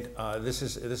 And this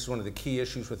is one of the key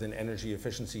issues within energy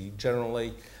efficiency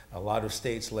generally. A lot of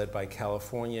states led by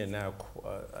California, and now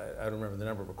I don't remember the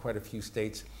number, but quite a few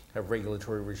states have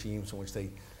regulatory regimes in which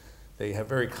they have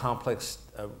very complex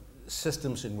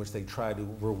systems in which they try to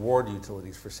reward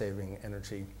utilities for saving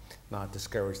energy, not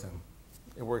discourage them.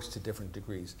 It works to different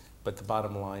degrees, but the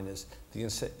bottom line is the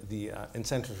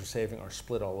incentives for saving are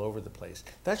split all over the place.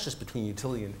 That's just between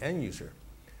utility and end user.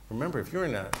 Remember, if you're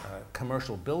in a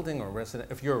commercial building or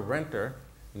if you're a renter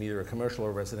in either a commercial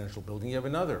or residential building, you have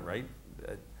another, right?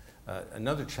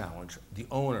 Another challenge, the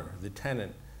owner, the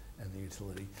tenant, and the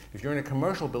utility. If you're in a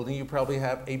commercial building, you probably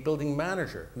have a building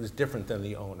manager who's different than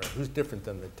the owner, who's different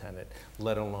than the tenant,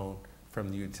 let alone from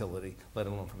the utility, let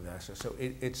alone from the access. So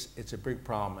it's a big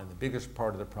problem, and the biggest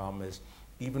part of the problem is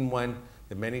even when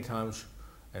many times,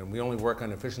 and we only work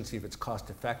on efficiency if it's cost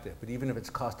effective, but even if it's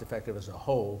cost effective as a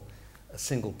whole, a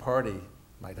single party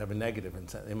might have a negative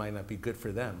incentive. It might not be good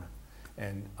for them,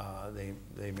 and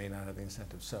they may not have the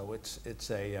incentive. So it's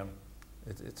a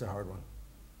hard one.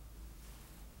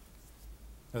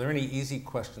 Are there any easy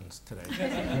questions today?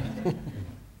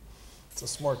 It's a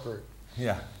smart group.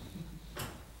 Yeah.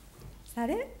 Is that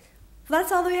it? Well,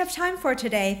 that's all that we have time for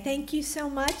today. Thank you so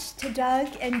much to Doug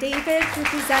and David for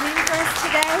presenting for us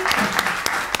today.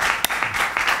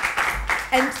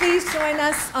 And please join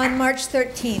us on March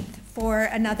 13th for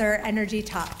another Energy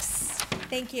Talks.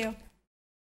 Thank you.